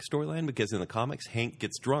comic storyline, because in the comics, Hank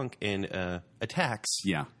gets drunk and attacks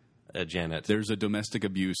Janet. There's a domestic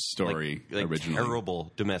abuse story originally.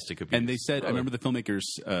 Terrible domestic abuse. And they said, I remember the filmmakers,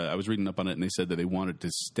 I was reading up on it, and they said that they wanted to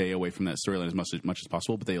stay away from that storyline as much as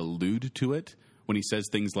possible, but they allude to it when he says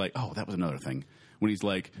things like, oh, that was another thing. When he's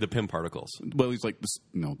like... The Pym particles. Well, he's like,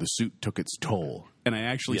 the suit took its toll. And I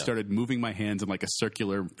actually started moving my hands in like a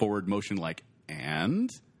circular forward motion like, and?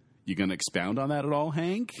 You going to expound on that at all,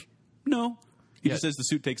 Hank? No. He just says the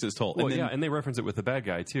suit takes its toll. Well, and they reference it with the bad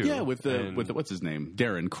guy, too. Yeah, with the what's his name?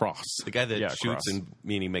 Darren Cross. The guy that shoots Cross. and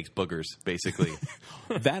he makes boogers, basically.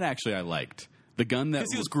 That actually I liked. The gun that...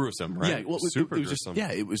 Because he was gruesome, right? Yeah, well, Super it was gruesome.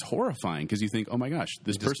 It was horrifying because you think, oh my gosh,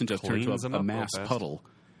 this person just turned cleans into them a up mass real fast. puddle.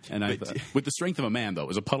 And I thought, with the strength of a man, though. It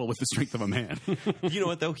was a puddle with the strength of a man. You know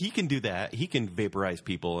what, though? He can do that. He can vaporize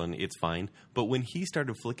people, and it's fine. But when he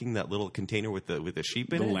started flicking that little container with the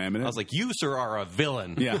sheep in The it, laminate? I was like, you, sir, are a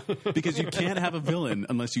villain. Yeah, because you can't have a villain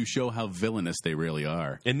unless you show how villainous they really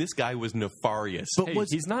are. And this guy was nefarious. But Hey,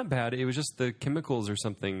 he's not bad. It was just the chemicals or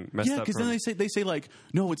something messed Yeah, up. because then they say like,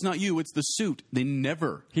 no, it's not you, it's the suit. They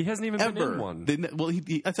never. He hasn't even been in one.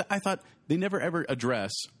 I thought they never ever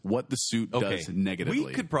address what the suit does negatively.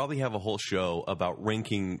 We could probably have a whole show about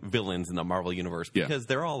ranking villains in the Marvel Universe, because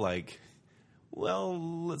they're all like, well,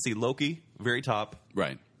 let's see, Loki, very top.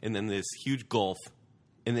 Right. And then this huge gulf,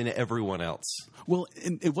 and then everyone else. Well,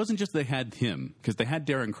 and it wasn't just they had him, because they had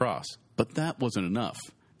Darren Cross, but that wasn't enough.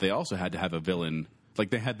 They also had to have a villain. Like,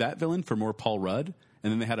 they had that villain for more Paul Rudd,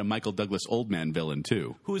 and then they had a Michael Douglas old man villain,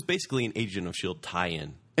 too. Who was basically an Agent of S.H.I.E.L.D.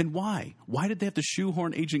 tie-in. And why? Why did they have to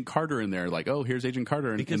shoehorn Agent Carter in there? Like, oh, here's Agent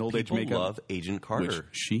Carter in old age people makeup. love Agent Carter. Which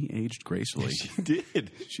she aged gracefully. She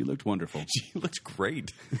did. She looked wonderful. She looks great.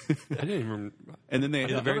 I didn't even... And then they At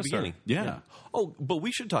the very noticed her. beginning. Yeah. Oh, but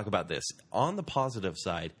we should talk about this. On the positive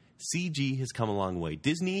side, CG has come a long way.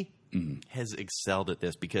 Disney has excelled at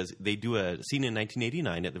this, because they do a scene in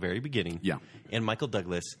 1989 at the very beginning. Yeah. And Michael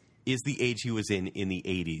Douglas is the age he was in the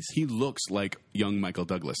 80s. He looks like young Michael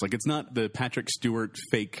Douglas. Like, it's not the Patrick Stewart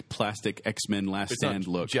fake plastic X-Men Last Stand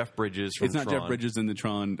look. Jeff Bridges from It's not Tron. Jeff Bridges in the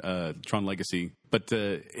Tron Legacy, but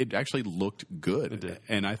it actually looked good. It did.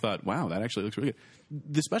 And I thought, wow, that actually looks really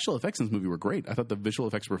good. The special effects in this movie were great. I thought the visual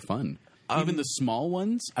effects were fun. Even the small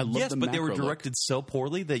ones, I loved Yes, the but they were macro look. directed so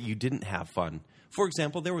poorly that you didn't have fun. For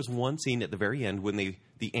example, there was one scene at the very end when the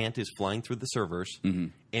ant is flying through the servers,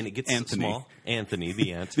 and it gets Anthony. small. Anthony,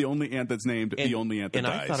 the ant. The only ant that's named, the only ant that and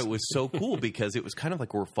dies. I thought it was so cool, because it was kind of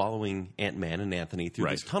like we're following Ant-Man and Anthony through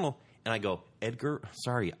Right. this tunnel. And I go, Edgar,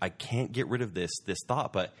 sorry, I can't get rid of this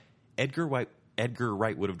thought, but Edgar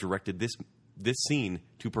Wright would have directed this scene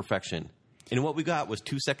to perfection. And what we got was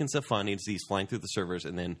 2 seconds of fun as he's flying through the servers,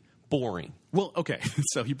 and then boring. Well, okay.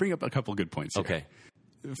 So you bring up a couple good points here. Okay.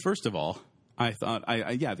 First of all, I thought,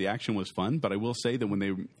 the action was fun, but I will say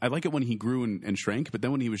that I like it when he grew and shrank, but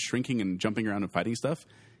then when he was shrinking and jumping around and fighting stuff,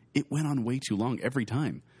 it went on way too long every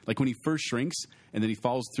time. Like when he first shrinks, and then he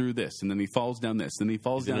falls through this, and then he falls down this, and then he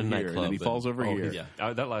falls in a down here, and nightclub, then he falls over here.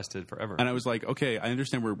 yeah. that lasted forever. And I was like, okay, I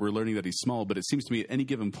understand we're learning that he's small, but it seems to me at any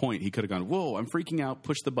given point he could have gone, whoa, I'm freaking out,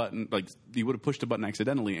 push the button. Like, he would have pushed a button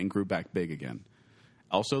accidentally and grew back big again.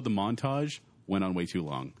 Also, the montage went on way too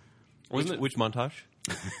long. Which montage?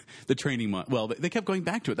 The training well, they kept going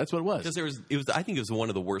back to it. That's what it was. Because I think it was one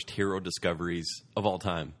of the worst hero discoveries of all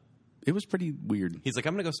time. It was pretty weird. He's like,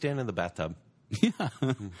 I'm going to go stand in the bathtub. Yeah.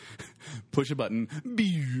 Push a button.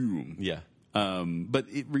 Boom. Yeah. But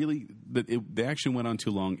it really, the action went on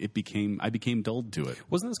too long. I became dulled to it.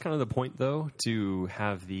 Wasn't this kind of the point, though, to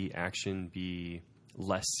have the action be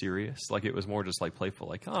less serious? Like, it was more just like playful,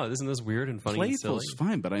 like, oh, isn't this weird and funny and silly? Playful's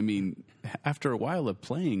fine, but I mean, after a while of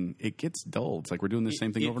playing, it gets dull. It's like we're doing the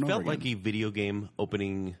same thing over and over again. It felt like a video game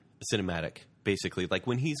opening cinematic, basically. Like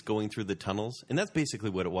when he's going through the tunnels, and that's basically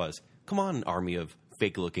what it was. Come on, army of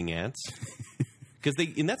fake-looking ants.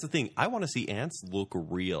 And that's the thing. I want to see ants look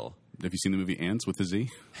real. Have you seen the movie Ants with a Z?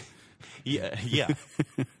 Yeah.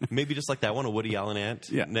 Maybe just like that one, a Woody Allen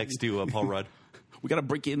ant next to Paul Rudd. We got to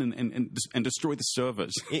break in and destroy the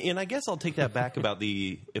servers. And I guess I'll take that back about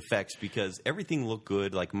the effects because everything looked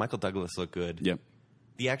good. Like Michael Douglas looked good. Yep.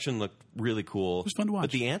 The action looked really cool. It was fun to watch.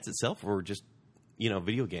 But the ants itself were just,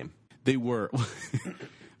 video game. They were.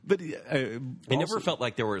 But it never felt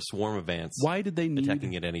like there were a swarm of ants. Why did they need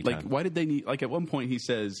attacking at any time? Like, why did they need? Like, at one point he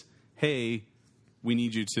says, "Hey, we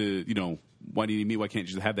need you to, why do you need me? Why can't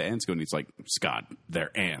you just have the ants go?" And he's like, "Scott,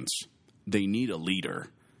 they're ants. They need a leader."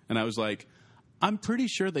 And I was like, I'm pretty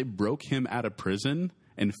sure they broke him out of prison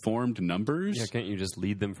and formed numbers. Yeah, can't you just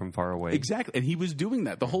lead them from far away? Exactly. And he was doing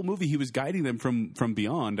that. The whole movie, he was guiding them from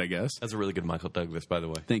beyond, I guess. That's a really good Michael Douglas, by the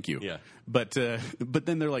way. Thank you. Yeah. But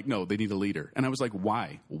then they're like, no, they need a leader. And I was like,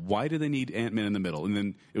 why? Why do they need Ant-Man in the middle? And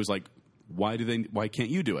then it was like, why can't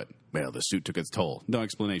you do it? Well, the suit took its toll. No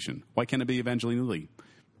explanation. Why can't it be Evangeline Lilly?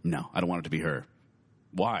 No, I don't want it to be her.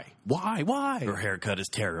 Why? Her haircut is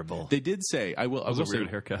terrible. They did say, I will say, weird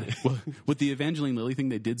haircut. Well, with the Evangeline Lilly thing,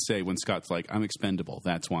 they did say when Scott's like, I'm expendable.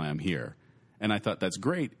 That's why I'm here. And I thought that's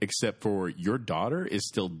great, except for your daughter is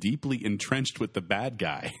still deeply entrenched with the bad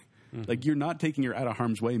guy. Mm-hmm. Like, you're not taking her out of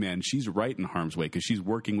harm's way, man. She's right in harm's way because she's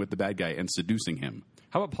working with the bad guy and seducing him.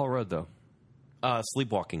 How about Paul Rudd, though?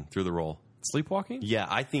 Sleepwalking through the role. Sleepwalking? Yeah,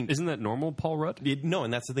 I think... Isn't that normal Paul Rudd? No,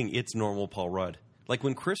 and that's the thing. It's normal Paul Rudd. Like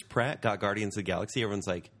when Chris Pratt got Guardians of the Galaxy, everyone's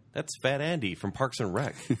like, that's Fat Andy from Parks and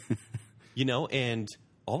Rec. And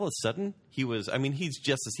all of a sudden,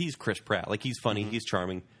 he's Chris Pratt. Like, he's funny, he's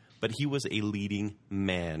charming, but he was a leading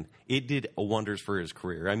man. It did wonders for his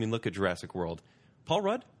career. I mean, look at Jurassic World. Paul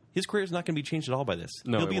Rudd, his career is not going to be changed at all by this.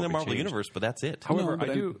 No, he'll be in the Marvel Universe, but that's it. However,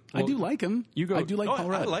 I do like him. I do like Paul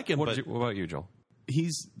Rudd. I like him, What about you, Joel?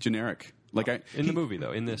 He's generic. The movie,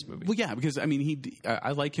 though, in this movie. Well, yeah, because I mean,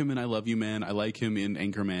 I like him in I Love You, Man. I like him in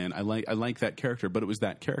Anchorman. I like that character, but it was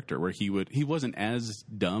that character where he wasn't as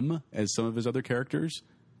dumb as some of his other characters,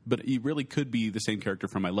 but he really could be the same character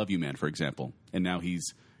from I Love You, Man, for example. And now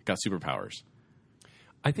he's got superpowers.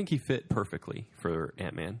 I think he fit perfectly for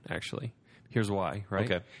Ant-Man, actually. Here's why,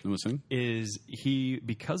 right? Okay. I'm listening. Is he,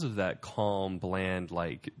 because of that calm, bland,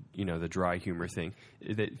 the dry humor thing,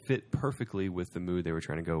 that fit perfectly with the mood they were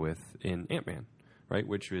trying to go with in Ant-Man, right?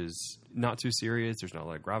 Which was not too serious. There's not a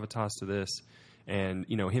lot of gravitas to this. And,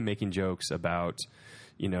 him making jokes about,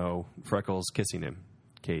 Freckles kissing him,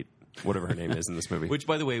 Kate, whatever her name is in this movie. Which,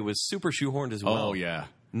 by the way, was super shoehaned as well. Oh, yeah.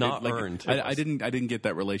 Not earned. I didn't get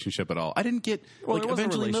that relationship at all. I didn't get it wasn't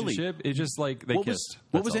Evangeline a relationship. Lilly. It's just like they kissed.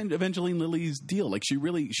 What was Evangeline Lilly's deal? Like,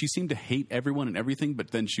 she seemed to hate everyone and everything,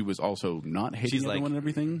 but then she was also not hating everyone and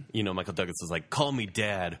everything. Michael Douglas is like, call me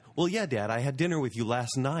Dad. Well, yeah, Dad, I had dinner with you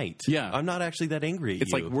last night. Yeah. I'm not actually that angry at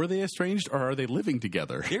It's you. like, were they estranged or are they living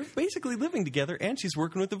together? They're basically living together, and she's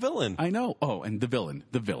working with the villain. I know. Oh, and the villain.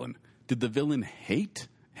 Did the villain hate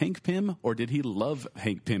Hank Pym, or did he love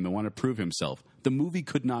Hank Pym and want to prove himself? The movie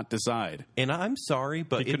could not decide. And I'm sorry,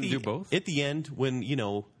 but he couldn't do both? At the end, when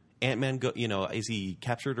Ant-Man, is he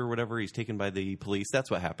captured or whatever? He's taken by the police. That's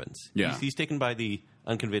what happens. Yeah, he's taken by the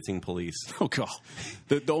unconvincing police. Oh god,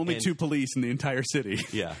 the only two police in the entire city.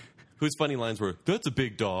 Yeah, whose funny lines were, "That's a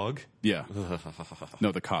big dog." Yeah,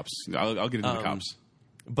 no, the cops. I'll get into the cops.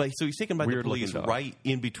 But so he's taken by the police dog. right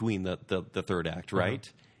in between the third act,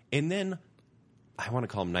 right? And then I want to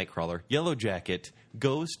call him Nightcrawler. Yellow Jacket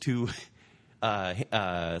goes to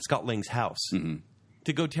Scott Lang's house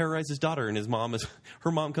to go terrorize his daughter, and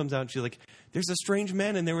her mom comes out and she's like, "There's a strange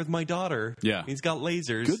man in there with my daughter. Yeah, he's got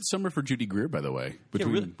lasers." Good summer for Judy Greer, by the way.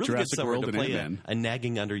 Between really Jurassic good summer World to and play Ant-Man. a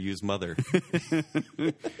nagging, underused mother.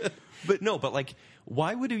 But like,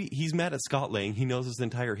 why would he's mad at Scott Lang? He knows his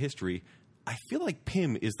entire history. I feel like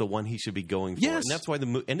Pym is the one he should be going for. Yes. And that's why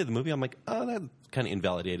the end of the movie, I'm like, oh, that's kind of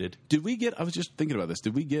invalidated. Did we get, I was just thinking about this,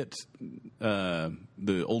 did we get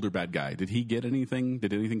the older bad guy? Did he get anything?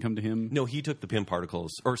 Did anything come to him? No, he took the Pym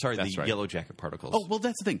particles, That's right. Yellow Jacket particles. Oh, well,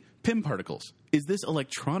 that's the thing. Pym particles. Is this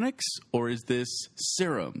electronics or is this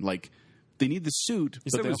serum? Like, they need the suit, He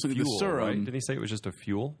but said they it was also need the fuel, serum. right? Didn't he say it was just a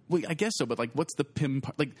fuel? Well, I guess so, but like, what's the PIM?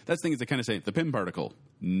 Like, that's the thing is they kind of say the PIM particle.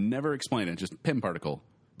 Never explain it. Just PIM particle.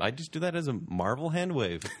 I just do that as a Marvel hand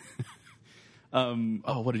wave.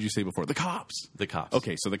 What did you say before? The cops. The cops.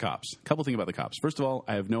 Okay, so the cops. Couple things about the cops. First of all,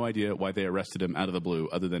 I have no idea why they arrested him out of the blue,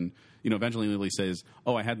 other than Evangeline Lilly says,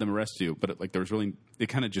 "Oh, I had them arrest you," but it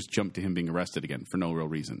kind of just jumped to him being arrested again for no real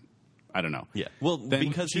reason. I don't know. Yeah. Well, Then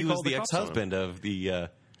because she he was called the the cops on him. ex-husband of the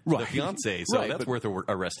Right. fiance, so Right, that's but- worth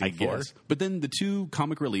arresting I for. guess. But then the two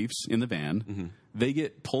comic reliefs in the van, they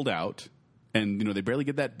get pulled out, and they barely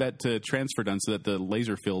get that transfer done so that the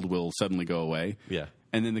laser field will suddenly go away. Yeah.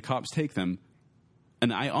 And then the cops take them.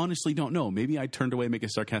 And I honestly don't know. Maybe I turned away, make a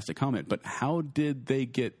sarcastic comment, but how did they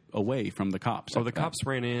get away from the cops? Oh, the cops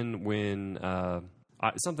ran in when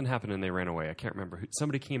something happened and they ran away. I can't remember.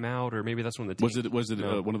 Somebody came out, or maybe that's when the team... Was it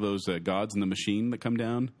No. one of those gods in the machine that come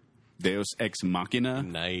down? Deus ex machina?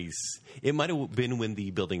 Nice. It might have been when the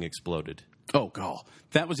building exploded. Oh, God.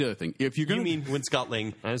 That was the other thing. If you're You going mean when Scott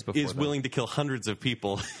Lang That is before is that. willing to kill hundreds of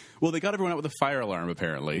people? Well, they got everyone out with a fire alarm,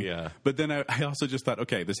 apparently. Yeah. But then I also just thought,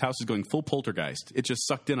 okay, this house is going full poltergeist. It just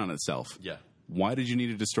sucked in on itself. Yeah. Why did you need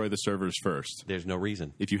to destroy the servers first? There's no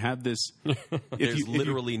reason. If you have this... There's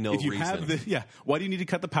literally no if you Have reason. why do you need to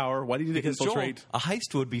cut the power? Why do you need to infiltrate? Joel, a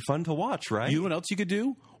heist would be fun to watch, right? You know what else you could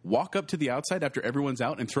do? Walk up to the outside after everyone's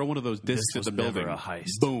out and throw one of those discs This at the was never building. a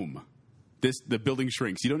heist. Boom. The building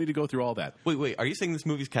shrinks. You don't need to go through all that. Wait. Are you saying this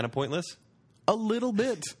movie's kind of pointless? A little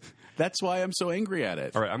bit. That's why I'm so angry at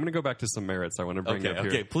it. All right, I'm going to go back to some merits I want to bring up here.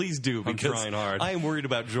 Okay, please do. I'm Because trying hard. I am worried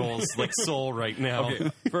about Joel's soul right now. Okay,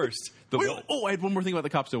 first, the Wait, I had one more thing about the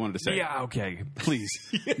cops I wanted to say. yeah, okay. Please.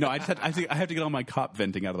 No, I have to get all my cop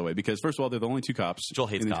venting out of the way because, first of all, they're the only two cops Joel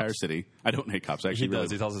hates in the entire cops. city. I don't hate cops. I He actually does.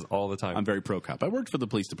 really He tells us all the time. I'm very pro cop. I worked for the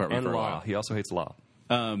police department and for a law. while. He also hates law.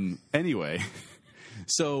 Anyway,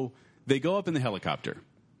 so they go up in the helicopter.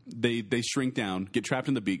 They shrink down, get trapped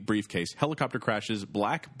in the briefcase. Helicopter crashes.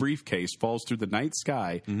 Black briefcase falls through the night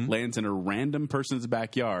sky, lands in a random person's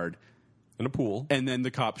backyard, In a pool. and then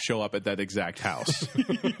the cops show up at that exact house.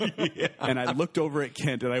 And I looked over at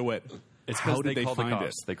Kent and I went, It's "How because did they called the find cops.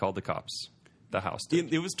 it?" They called the cops. The house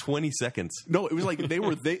did. It was 20 seconds. No, it was like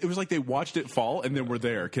it was like they watched it fall and then were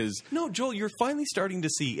there because. No, Joel, you're finally starting to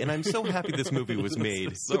see, and I'm so happy this movie was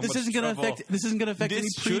made. So But this much isn't going to trouble. affect. This isn't going to affect any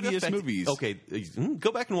should previous affect- movies. Okay,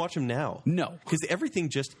 go back and watch them now. No. Because everything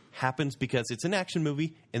just happens because it's an action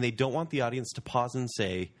movie, and they don't want the audience to pause and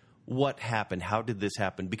say, what happened? How did this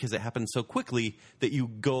happen? Because it happened so quickly that you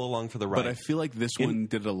go along for the ride. But I feel like this one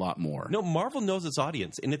did it a lot more. No, Marvel knows its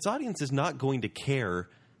audience, and its audience is not going to care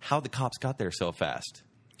how the cops got there so fast.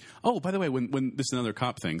 Oh, by the way, when this is another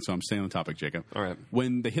cop thing, so I'm staying on the topic, Jacob. All right.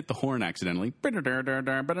 When they hit the horn accidentally, no,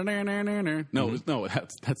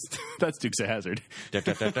 that's Dukes of Hazzard. It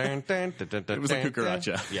It was like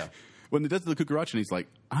Cucaracha. Yeah. When it does the Cucaracha, and he's like,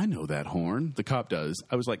 "I know that horn." The cop does.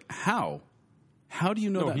 I was like, "How? How do you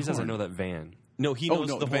know No, that?" he horn? doesn't know that van. No, he Oh, knows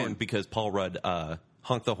no, the the horn van. because Paul Rudd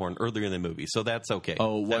honked the horn earlier in the movie, so that's okay.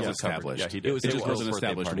 Oh, That was was covered. established. Yeah, he did. It was It his just wasn't birthday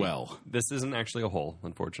established party. well. This isn't actually a hole,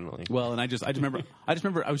 unfortunately. Well, and I just remember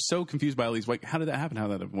I was so confused by all these. Like, how did that happen?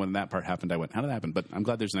 When that part happened, I went, "How did that happen?" But I'm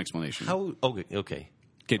glad there's an explanation. How? Okay. Okay,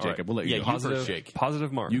 All Jacob, right. we'll let you Yeah, go. you positive, first, Jake.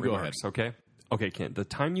 positive mark. You go remarks, ahead. Okay. Okay, Kent. The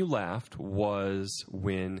time you laughed was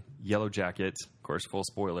when Yellow Jacket, of course, full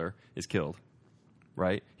spoiler, is killed.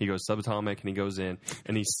 Right? He goes subatomic and he goes in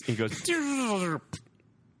and he goes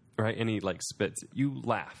right, and he like spits. You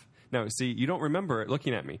laugh. Now, see, you don't remember it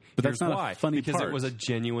looking at me. But that's Here's not a why. funny because part. it was a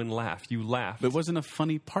genuine laugh. You laughed. It wasn't a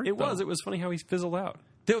funny part. It was. though. It was funny how he fizzled out.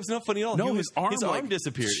 That was not funny at all. No, He his arm, his like- arm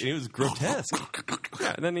disappeared, and it was grotesque.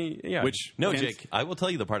 Yeah, and then he, yeah. Which No, Kent- Jake, I will tell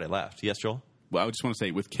you the part I laughed. Yes, Joel? Well, I just want to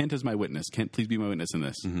say, with Kent as my witness, Kent, please be my witness in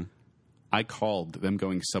this. I called them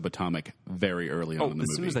going subatomic very early on in the as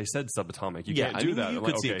movie. soon as they said subatomic, you Yeah, can't I do mean, that. you I'm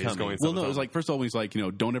could like, see it okay, he's coming. going well, no, it was subatomic. like, first of all, he's like,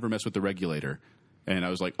 don't ever mess with the regulator. And I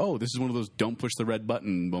was like, oh, this is one of those don't push the red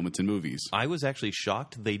button moments in movies. I was actually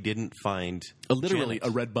shocked they didn't find Literally Janet.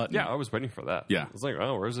 a red button. Yeah, I was waiting for that. Yeah. I was like,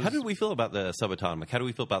 oh, where's this? How did we feel about the subatomic? How do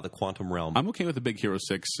we feel about the quantum realm? I'm okay with the Big Hero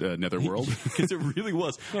 6 Netherworld. Because it really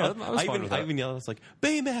was. Yeah, I was fine with that. I even yelled, I was like,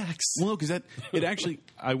 Baymax! Well, no, because it actually,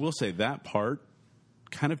 I will say that part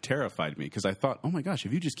kind of terrified me because I thought, oh my gosh,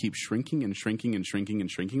 if you just keep shrinking and shrinking and shrinking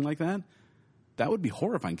and shrinking like that, that would be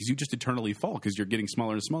horrifying because you just eternally fall because you're getting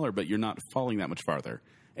smaller and smaller, but you're not falling that much farther.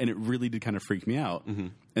 And it really did kind of freak me out. Mm-hmm.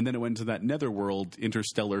 And then it went into that netherworld,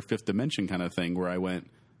 interstellar, fifth dimension kind of thing where I went,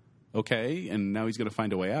 okay, and now he's going to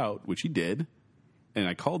find a way out, which he did. And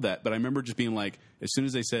I called that, but I remember just being like, as soon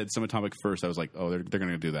as they said subatomic first, I was like, oh, they're going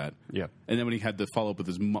to do that. Yeah. And then when he had the follow up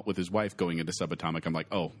with his wife going into subatomic, I'm like,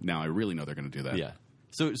 oh, now I really know they're going to do that. Yeah.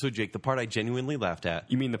 So Jake, the part I genuinely laughed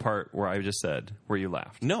at. You mean the part where I just said where you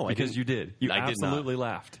laughed? No, I because didn't. you did. You I did not. absolutely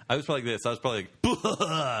laughed. I was probably like this. I was probably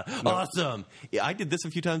like, awesome. Yeah, I did this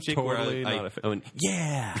a few times, Jake. Totally where not a fan. I went,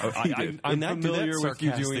 yeah. I'm And I did that familiar with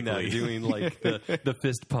you doing that, sarcastically. doing like the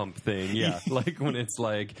fist pump thing. Yeah, like when it's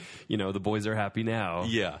like, the boys are happy now.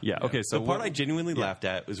 Yeah. yeah. Okay, so the part I genuinely laughed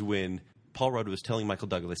at was when Paul Rudd was telling Michael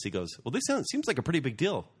Douglas, he goes, well, this seems like a pretty big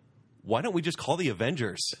deal. Why don't we just call the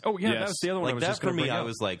Avengers? Oh yeah, Yes. that was the other one. I Like was that just for gonna me, bring I up.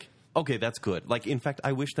 was like, okay, that's good. Like, in fact,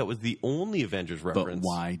 I wish that was the only Avengers But reference.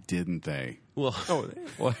 why didn't they? Well,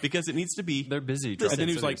 well, because it needs to be. they're busy. And then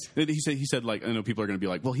he was like, he said, like, I know people are going to be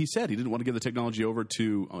like, well, he said he didn't want to give the technology over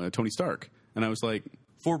to Tony Stark. And I was like,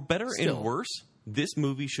 For better Still. and worse, this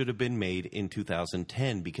movie should have been made in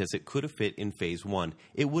 2010 because it could have fit in Phase 1.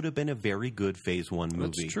 It would have been a very good Phase 1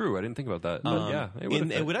 movie. that's true. I didn't think about that. But yeah,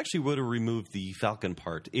 It would actually would have removed the Falcon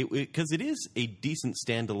part. Because it is a decent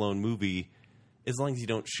standalone movie as long as you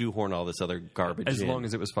don't shoehorn all this other garbage as in. long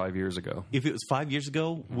as it was 5 years ago. If it was 5 years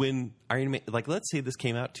ago when Iron Man, like let's say this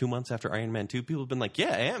came out 2 months after Iron Man 2, people have been like, yeah,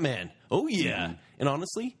 Ant-Man. Oh, yeah. And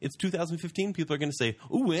honestly, it's 2015. People are going to say,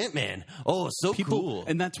 ooh, Ant-Man. Oh, so cool.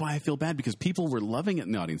 And that's why I feel bad, because people were loving it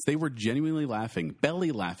in the audience. They were genuinely laughing,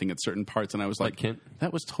 belly laughing at certain parts. And I was like, Kent?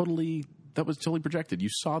 that was totally projected. You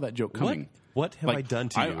saw that joke coming. What have I done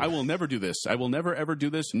to you? I will never do this. I will never, ever do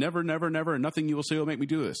this. Never, never, never. Nothing you will say will make me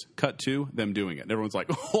do this. Cut to them doing it. And everyone's like,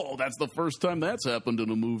 oh, that's the first time that's happened in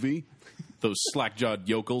a movie. Those slack-jawed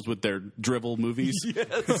yokels with their drivel movies.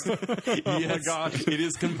 Yes. Oh, my gosh. It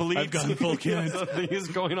is complete. I've gone full Kent. Something is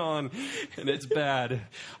going on, and it's bad.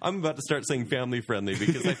 I'm about to start saying family friendly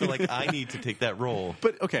because I feel like I need to take that role.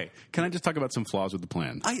 But, okay, can I just talk about some flaws with the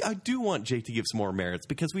plan? I do want Jake to give some more merits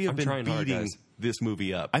because we have I'm been trying hard, beating guys. this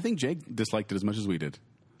movie up. I think Jake disliked it as much as we did.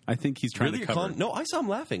 I think he's trying Really? to You're cover. calling? No, I saw him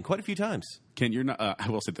laughing quite a few times. Ken, you're not. I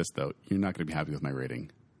will say this though: you're not going to be happy with my rating.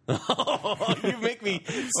 Oh, you make me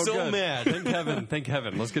so good. mad. Thank heaven. Thank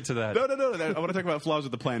heaven. Let's get to that. No. I want to talk about flaws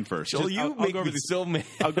with the plan first. Joel, Just- you I'll make go over me these- so mad.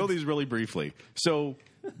 I'll go these really briefly. So,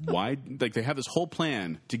 why? Like they have this whole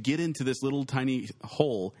plan to get into this little tiny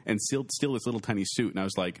hole and steal this little tiny suit, and I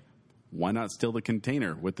was like, why not steal the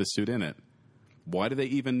container with the suit in it? Why do they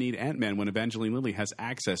even need Ant-Man when Evangeline Lilly has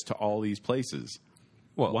access to all these places?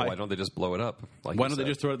 Well, Why- why don't they just blow it up? Like Why you don't they said?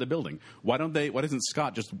 just throw it at the building? Why doesn't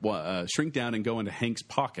Scott just shrink down and go into Hank's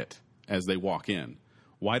pocket as they walk in?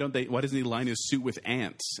 Why doesn't he line his suit with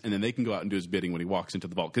ants and then they can go out and do his bidding when he walks into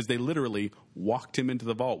the vault? Because they literally walked him into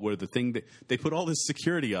the vault where they put all this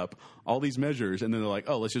security up, all these measures, and then they're like,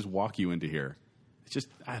 oh, let's just walk you into here. It's just,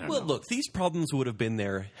 I don't know. Well, look, these problems would have been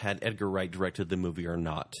there had Edgar Wright directed the movie or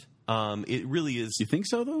not. It really is. You think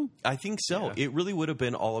so, though? I think so. Yeah. It really would have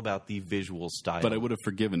been all about the visual style. But I would have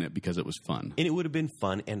forgiven it because it was fun. And it would have been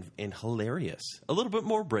fun and hilarious. A little bit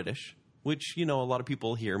more British, which, a lot of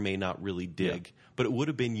people here may not really dig. But it would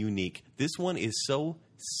have been unique. This one is so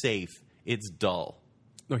safe, it's dull.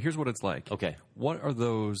 No, here's what it's like. Okay. What are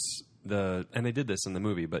those and they did this in the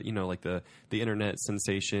movie, but like the internet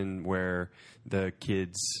sensation where the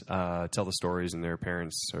kids tell the stories and their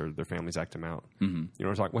parents or their families act them out. Mm-hmm. You know what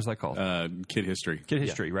I'm talking? What's that called? Kid history. Kid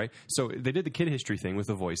history, right? So they did the kid history thing with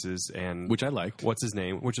the voices and Which I liked. What's his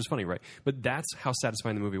name? Which was funny, right? But that's how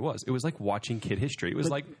satisfying the movie was. It was like watching kid history. It was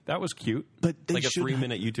like that was cute. But they Like a should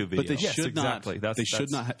 3-minute YouTube video. But they Yes, should exactly. not. They should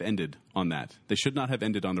That's- not have ended on that. They should not have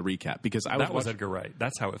ended on the recap because I was That was watching- Edgar Wright.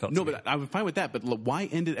 That's how it felt. No, to me. but I was fine with that. But why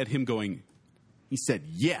end it at him going? He said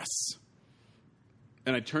yes,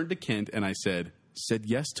 and I turned to Kent and I said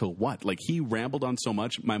yes to what? Like he rambled on so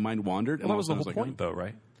much, my mind wandered. And Well, that was the I whole like, point, though,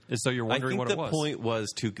 right? Is so you're I wondering think what the it was. point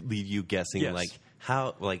was to leave you guessing, Yes. like,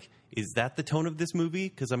 how, like, is that the tone of this movie?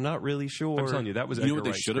 Because I'm not really sure. I'm telling you, that was You know Edgar what they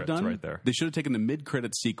Wright's should have script done? right there. They should have taken the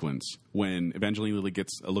mid-credit sequence when Evangeline Lilly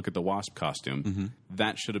gets a look at the Wasp costume. Mm-hmm.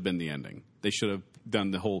 That should have been the ending. They should have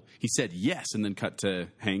done the whole. He said yes, and then cut to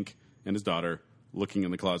Hank and his daughter looking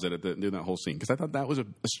in the closet at doing that whole scene because I thought that was a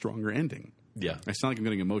stronger ending. Yeah. I sound like I'm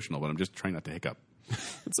getting emotional, but I'm just trying not to hiccup.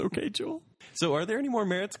 It's okay, Joel. So are there any more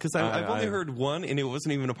merits? Because I've only I- heard one, and it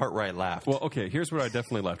wasn't even a part where I laughed. Well, okay, here's what I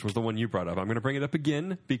definitely left was the one you brought up. I'm going to bring it up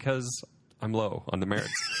again because I'm low on the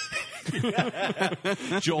merits.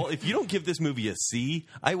 Joel, if you don't give this movie a C,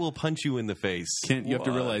 I will punch you in the face. Kent, you have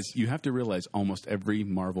to What? realize almost every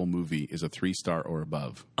Marvel movie is a 3-star or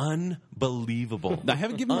above. Unbelievable. I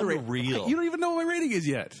haven't given you a rating. Unreal. You don't even know what my rating is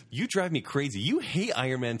yet. You drive me crazy. You hate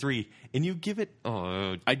Iron Man 3, and you give it...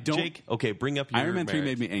 Oh, I don't- Jake, okay, bring up your Iron Man 3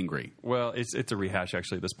 merit. made me angry. Well, it's a rehash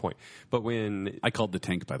actually at this point. But when I called the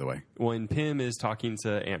tank, by the way. Pym is talking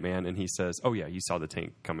to Ant-Man and he says, "Oh yeah, you saw the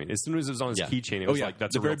tank coming." As soon as it was on his Yeah. keychain, it was Oh yeah, like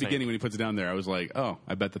that's the a very real beginning tank. when he puts it down there, I was like, oh,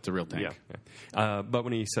 I bet that's a real tank. Yeah. But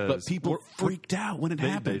when he says, But people freaked out when it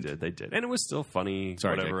happened. They did, and it was still funny.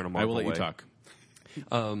 Sorry, whatever. Jake. In a I will let way. you talk.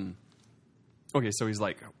 Okay, so he's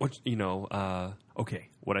like, what? Okay,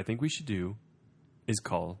 what I think we should do is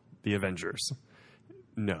call the Avengers.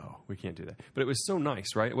 No, we can't do that. But it was so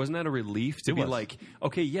nice, right? Wasn't that a relief to be was. like,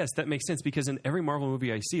 okay, yes, that makes sense, because in every Marvel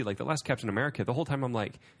movie I see, like the last Captain America, the whole time I'm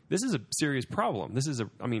like, this is a serious problem. This is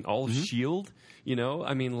all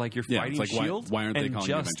S.H.I.E.L.D., like you're Yeah, fighting it's like, S.H.I.E.L.D. why aren't they and calling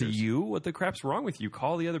just the Avengers? you? What the crap's wrong with you?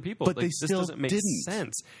 Call the other people. But like, they this still doesn't make didn't.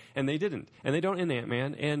 sense. And they didn't. And they don't in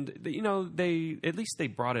Ant-Man. And, they at least they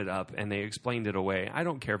brought it up and they explained it away. I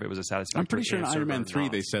don't care if it was a satisfactory I'm pretty sure in answer Iron Man or 3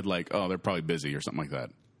 not. they said, like, oh, they're probably busy or something like that.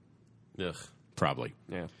 Ugh. Probably.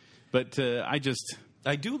 Yeah. But I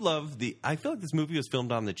do love I feel like this movie was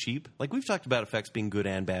filmed on the cheap. Like, we've talked about effects being good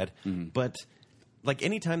and bad, but like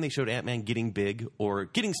anytime they showed Ant-Man getting big or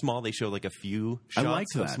getting small, they showed like a few shots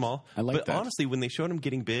liked of that. small. I liked but that. honestly, when they showed him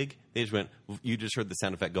getting big, they just went, you just heard the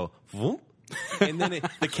sound effect go, whoop. And then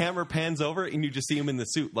the camera pans over and you just see him in the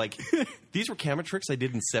suit. Like, these were camera tricks I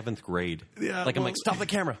did in 7th grade. Yeah, like, I'm well- like, stop the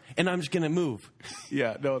camera, and I'm just going to move.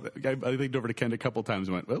 yeah, no, I leaned over to Ken a couple times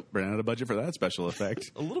and went, well, ran out of budget for that special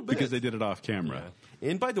effect. A little bit. Because they did it off camera.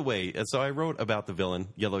 And by the way, so I wrote about the villain,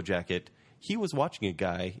 Yellow Jacket. He was watching a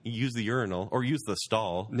guy use the urinal or use the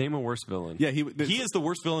stall. Name a worse villain. Yeah, He is the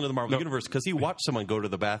worst villain of the Marvel Universe because he watched someone go to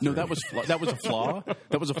the bathroom. No, that was a flaw.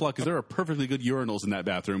 That was a flaw because there are perfectly good urinals in that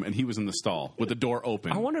bathroom, and he was in the stall with the door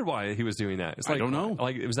open. I wondered why he was doing that. It's I like, don't know.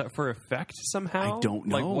 Like, was that for effect somehow? I don't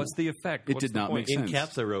know. Like, what's the effect? It What's did the not point? make in sense.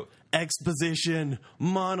 caps. I wrote exposition,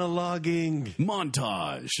 monologuing,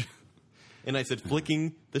 Montage. and I said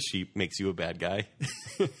flicking the sheep makes you a bad guy.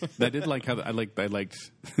 I did like how I liked.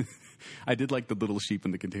 I did like the little sheep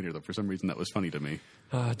in the container, though. For some reason, that was funny to me.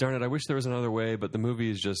 Darn it! I wish there was another way, but the movie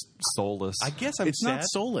is just soulless. I guess I'm It's sad. not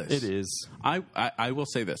soulless. It is. I will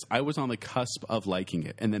say this. I was on the cusp of liking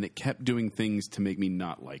it, and then it kept doing things to make me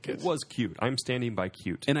not like it. It was cute. I'm standing by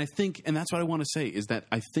cute. And I think, and that's what I want to say, is that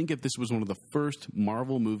I think if this was one of the first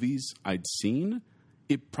Marvel movies I'd seen,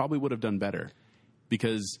 it probably would have done better.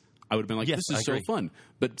 Because I would have been like, Yes, this is I so agree. fun.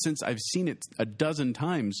 But since I've seen it a dozen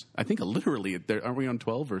times, I think literally, aren't we on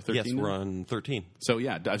 12 or 13? Yes, now? we're on 13. So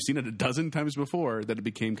yeah, I've seen it a dozen times before that it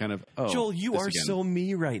became kind of, oh. Joel, you this are again. so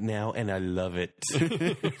me right now, and I love it.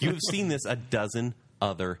 You've seen this a dozen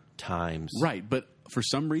other times. Right, but for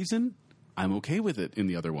some reason, I'm okay with it in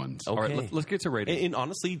the other ones. Okay. All right, let's get to rating. And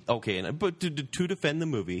honestly, okay, but to defend the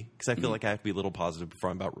movie, because I feel like I have to be a little positive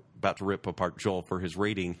before I'm about to rip apart Joel for his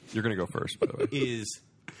rating, You're going to go first, by the way. is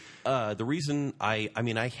the reason I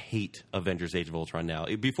hate Avengers Age of Ultron now.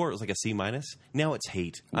 Before it was like a C-. Now it's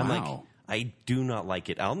hate. I'm like, Wow. I do not like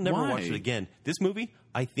it. I'll never Why? watch it again. This movie,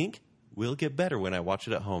 I think, will get better when I watch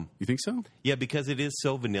it at home. You think so? Yeah, because it is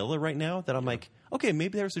so vanilla right now that I'm like, okay,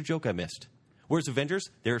 maybe there's a joke I missed. Whereas Avengers,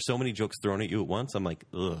 there are so many jokes thrown at you at once. I'm like,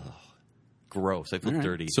 ugh, gross. I feel All right.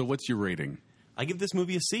 dirty. So what's your rating? I give this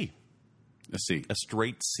movie a C, A C. a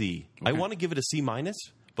straight C. I want to give it a C-,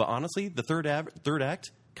 but honestly, the third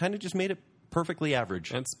act kind of just made it perfectly average.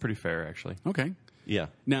 That's pretty fair, actually. Okay. Yeah.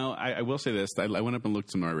 Now, I will say this. I went up and looked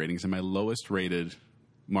at some of my ratings, and my lowest rated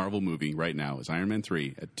Marvel movie right now is Iron Man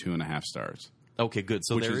 3 at 2.5 stars. Okay, good.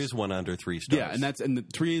 So Which there is- is one under 3 stars. Yeah, and the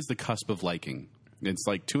 3 is the cusp of liking. It's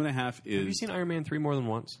like 2.5 is... Have you seen Iron Man 3 more than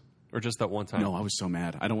once? Or just that one time? No, I was so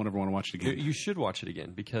mad. I don't ever want to watch it again. You should watch it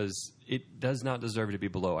again, because it does not deserve to be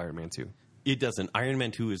below Iron Man 2. It doesn't. Iron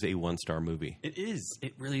Man 2 is a 1-star movie. It is.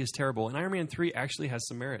 It really is terrible. And Iron Man 3 actually has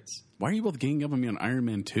some merits. Why are you both ganging up on me on Iron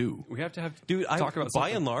Man 2? We have to have Dude, talk about by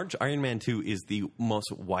something. and large, Iron Man 2 is the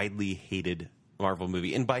most widely hated Marvel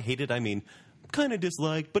movie. And by hated, I mean kind of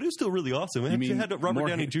disliked, but it was still really awesome. It had Robert more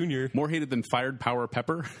Downey hate- Jr. More hated than Fired Power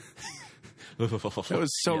Pepper? That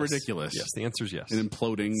was so Yes. ridiculous. Yes, the answer is yes. And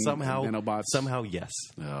imploding Somehow, nanobots. yes.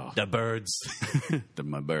 Oh. The birds.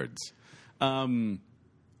 My birds.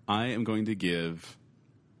 I am going to give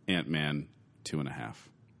Ant-Man 2.5.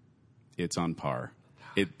 It's on par.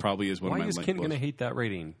 It probably is one Why of my is Ken going to lowest- hate that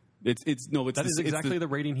rating? It's That is exactly the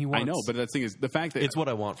rating he wants. I know, but the thing is, the fact that It's what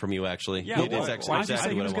I want from you, actually. Yeah, it is why? actually Why did you exactly say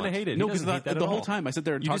he what was I going to want. hate it? No, He because doesn't hate that the at whole all. time I sat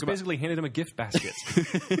there and You talked just about. basically handed him a gift basket.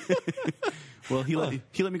 Well, he let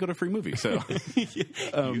me go to a free movie, so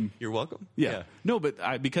You're welcome. yeah. No,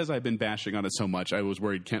 but because I've been bashing on it so much, I was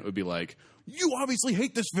worried Kent would be like, "You obviously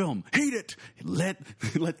hate this film. Hate it. Let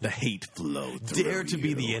the hate flow through Dare to be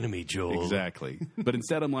you." the enemy, Joel. Exactly. But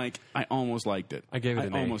instead, I'm like, I almost liked it. I gave it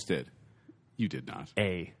an A. almost did. You did not.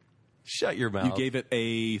 A. Shut your mouth. You gave it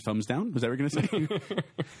a thumbs down? Was that what you were going to say?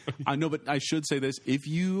 I know, but I should say this. If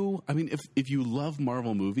you love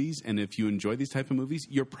Marvel movies and if you enjoy these type of movies,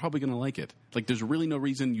 you're probably going to like it. Like, there's really no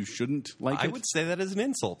reason you shouldn't like it. I would say that as an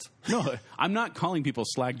insult. No, I'm not calling people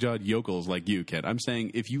slack-jawed yokels like you, Ked. I'm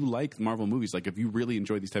saying if you like Marvel movies, like if you really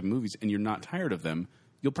enjoy these type of movies and you're not tired of them,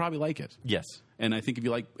 you'll probably like it. Yes. And I think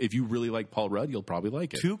if you really like Paul Rudd, you'll probably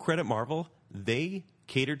like it. To credit Marvel, they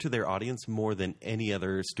cater to their audience more than any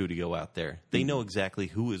other studio out there. They know exactly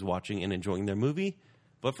who is watching and enjoying their movie.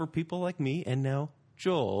 But for people like me and now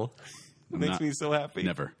Joel, it makes me so happy.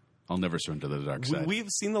 Never. I'll never surrender to the dark side. We have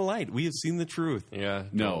seen the light. We have seen the truth. Yeah.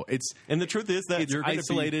 No, And the truth is that you're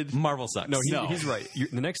isolated. Marvel sucks. No, he's right.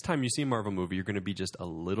 The next time you see a Marvel movie, you're going to be just a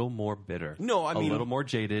little more bitter. No, I mean, a little more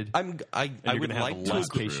jaded. I you're would gonna have like to less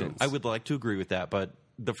agree. patience. I would like to agree with that, but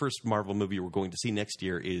the first Marvel movie we're going to see next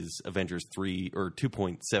year is Avengers 3 or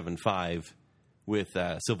 2.75 with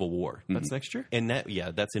Civil War. That's next year? And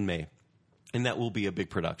that's in May. And that will be a big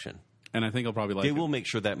production. And I think I'll probably like They it. will make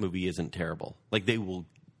sure that movie isn't terrible. Like they will,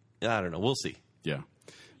 I don't know, we'll see. Yeah.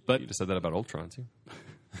 But You just said that about Ultron, too.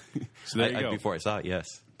 so there you go. Before I saw it, yes.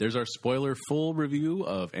 There's our spoiler full review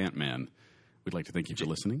of Ant-Man. We'd like to thank you for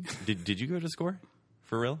listening. Did you go to score?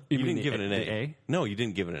 For real? You You mean didn't give it the an A? No, you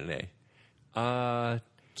didn't give it an A.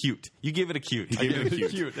 Cute. You gave it a cute. He gave it a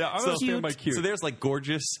cute. Yeah, I'm going to stand by cute. So there's like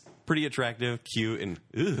gorgeous, pretty attractive, cute, and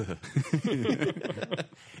ugh.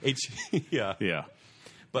 Yeah. Yeah.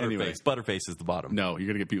 Butterface. Anyway. Butterface is the bottom. No, you're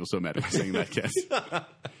going to get people so mad if I'm saying that, Ked.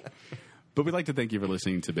 But we'd like to thank you for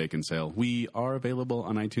listening to Bacon Sale. We are available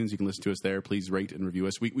on iTunes. You can listen to us there. Please rate and review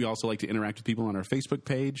us. We also like to interact with people on our Facebook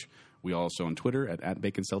page. We also on Twitter at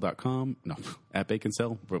baconcell.com. No, at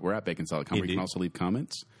baconcell. But we're at baconcell.com. Where you can also leave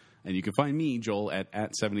comments. And you can find me, Joel, at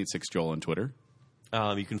 786Joel on Twitter.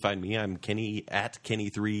 You can find me. I'm Kenny at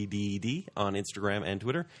Kenny3DD on Instagram and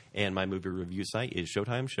Twitter. And my movie review site is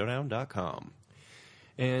ShowtimeShowdown.com.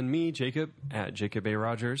 And me, Jacob, at Jacob A.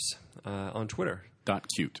 Rogers on Twitter.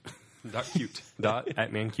 .cute. .cute.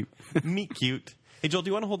 @mancute. Meet cute. Hey, Joel, do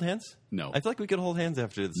you want to hold hands? No. I feel like we could hold hands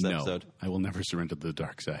after this episode. I will never surrender to the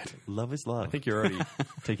dark side. Love is love. I think you're already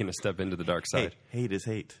taking a step into the dark side. Hey, hate is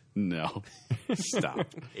hate. No. Stop.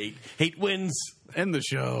 Hate wins. End the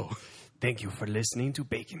show. Thank you for listening to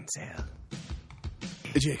Bacon Sale.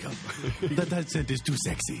 Jacob, that accent is too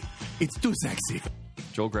sexy. It's too sexy.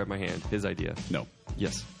 Joel grabbed my hand. His idea. No.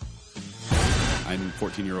 Yes. I'm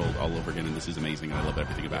 14-year-old all over again, and this is amazing, and I love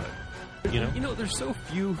everything about it. You know? You know, there's so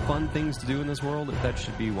few fun things to do in this world. That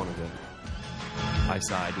should be one of them. I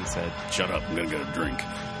sighed and said, Shut up, I'm going to get a drink.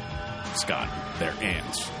 Scott, they're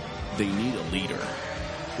ants. They need a leader.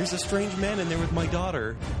 There's a strange man in there with my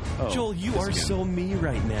daughter. Oh, Joel, you this are again. so me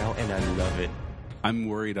right now, and I love it. I'm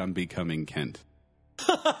worried I'm becoming Kent.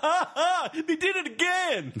 They did it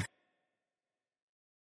again!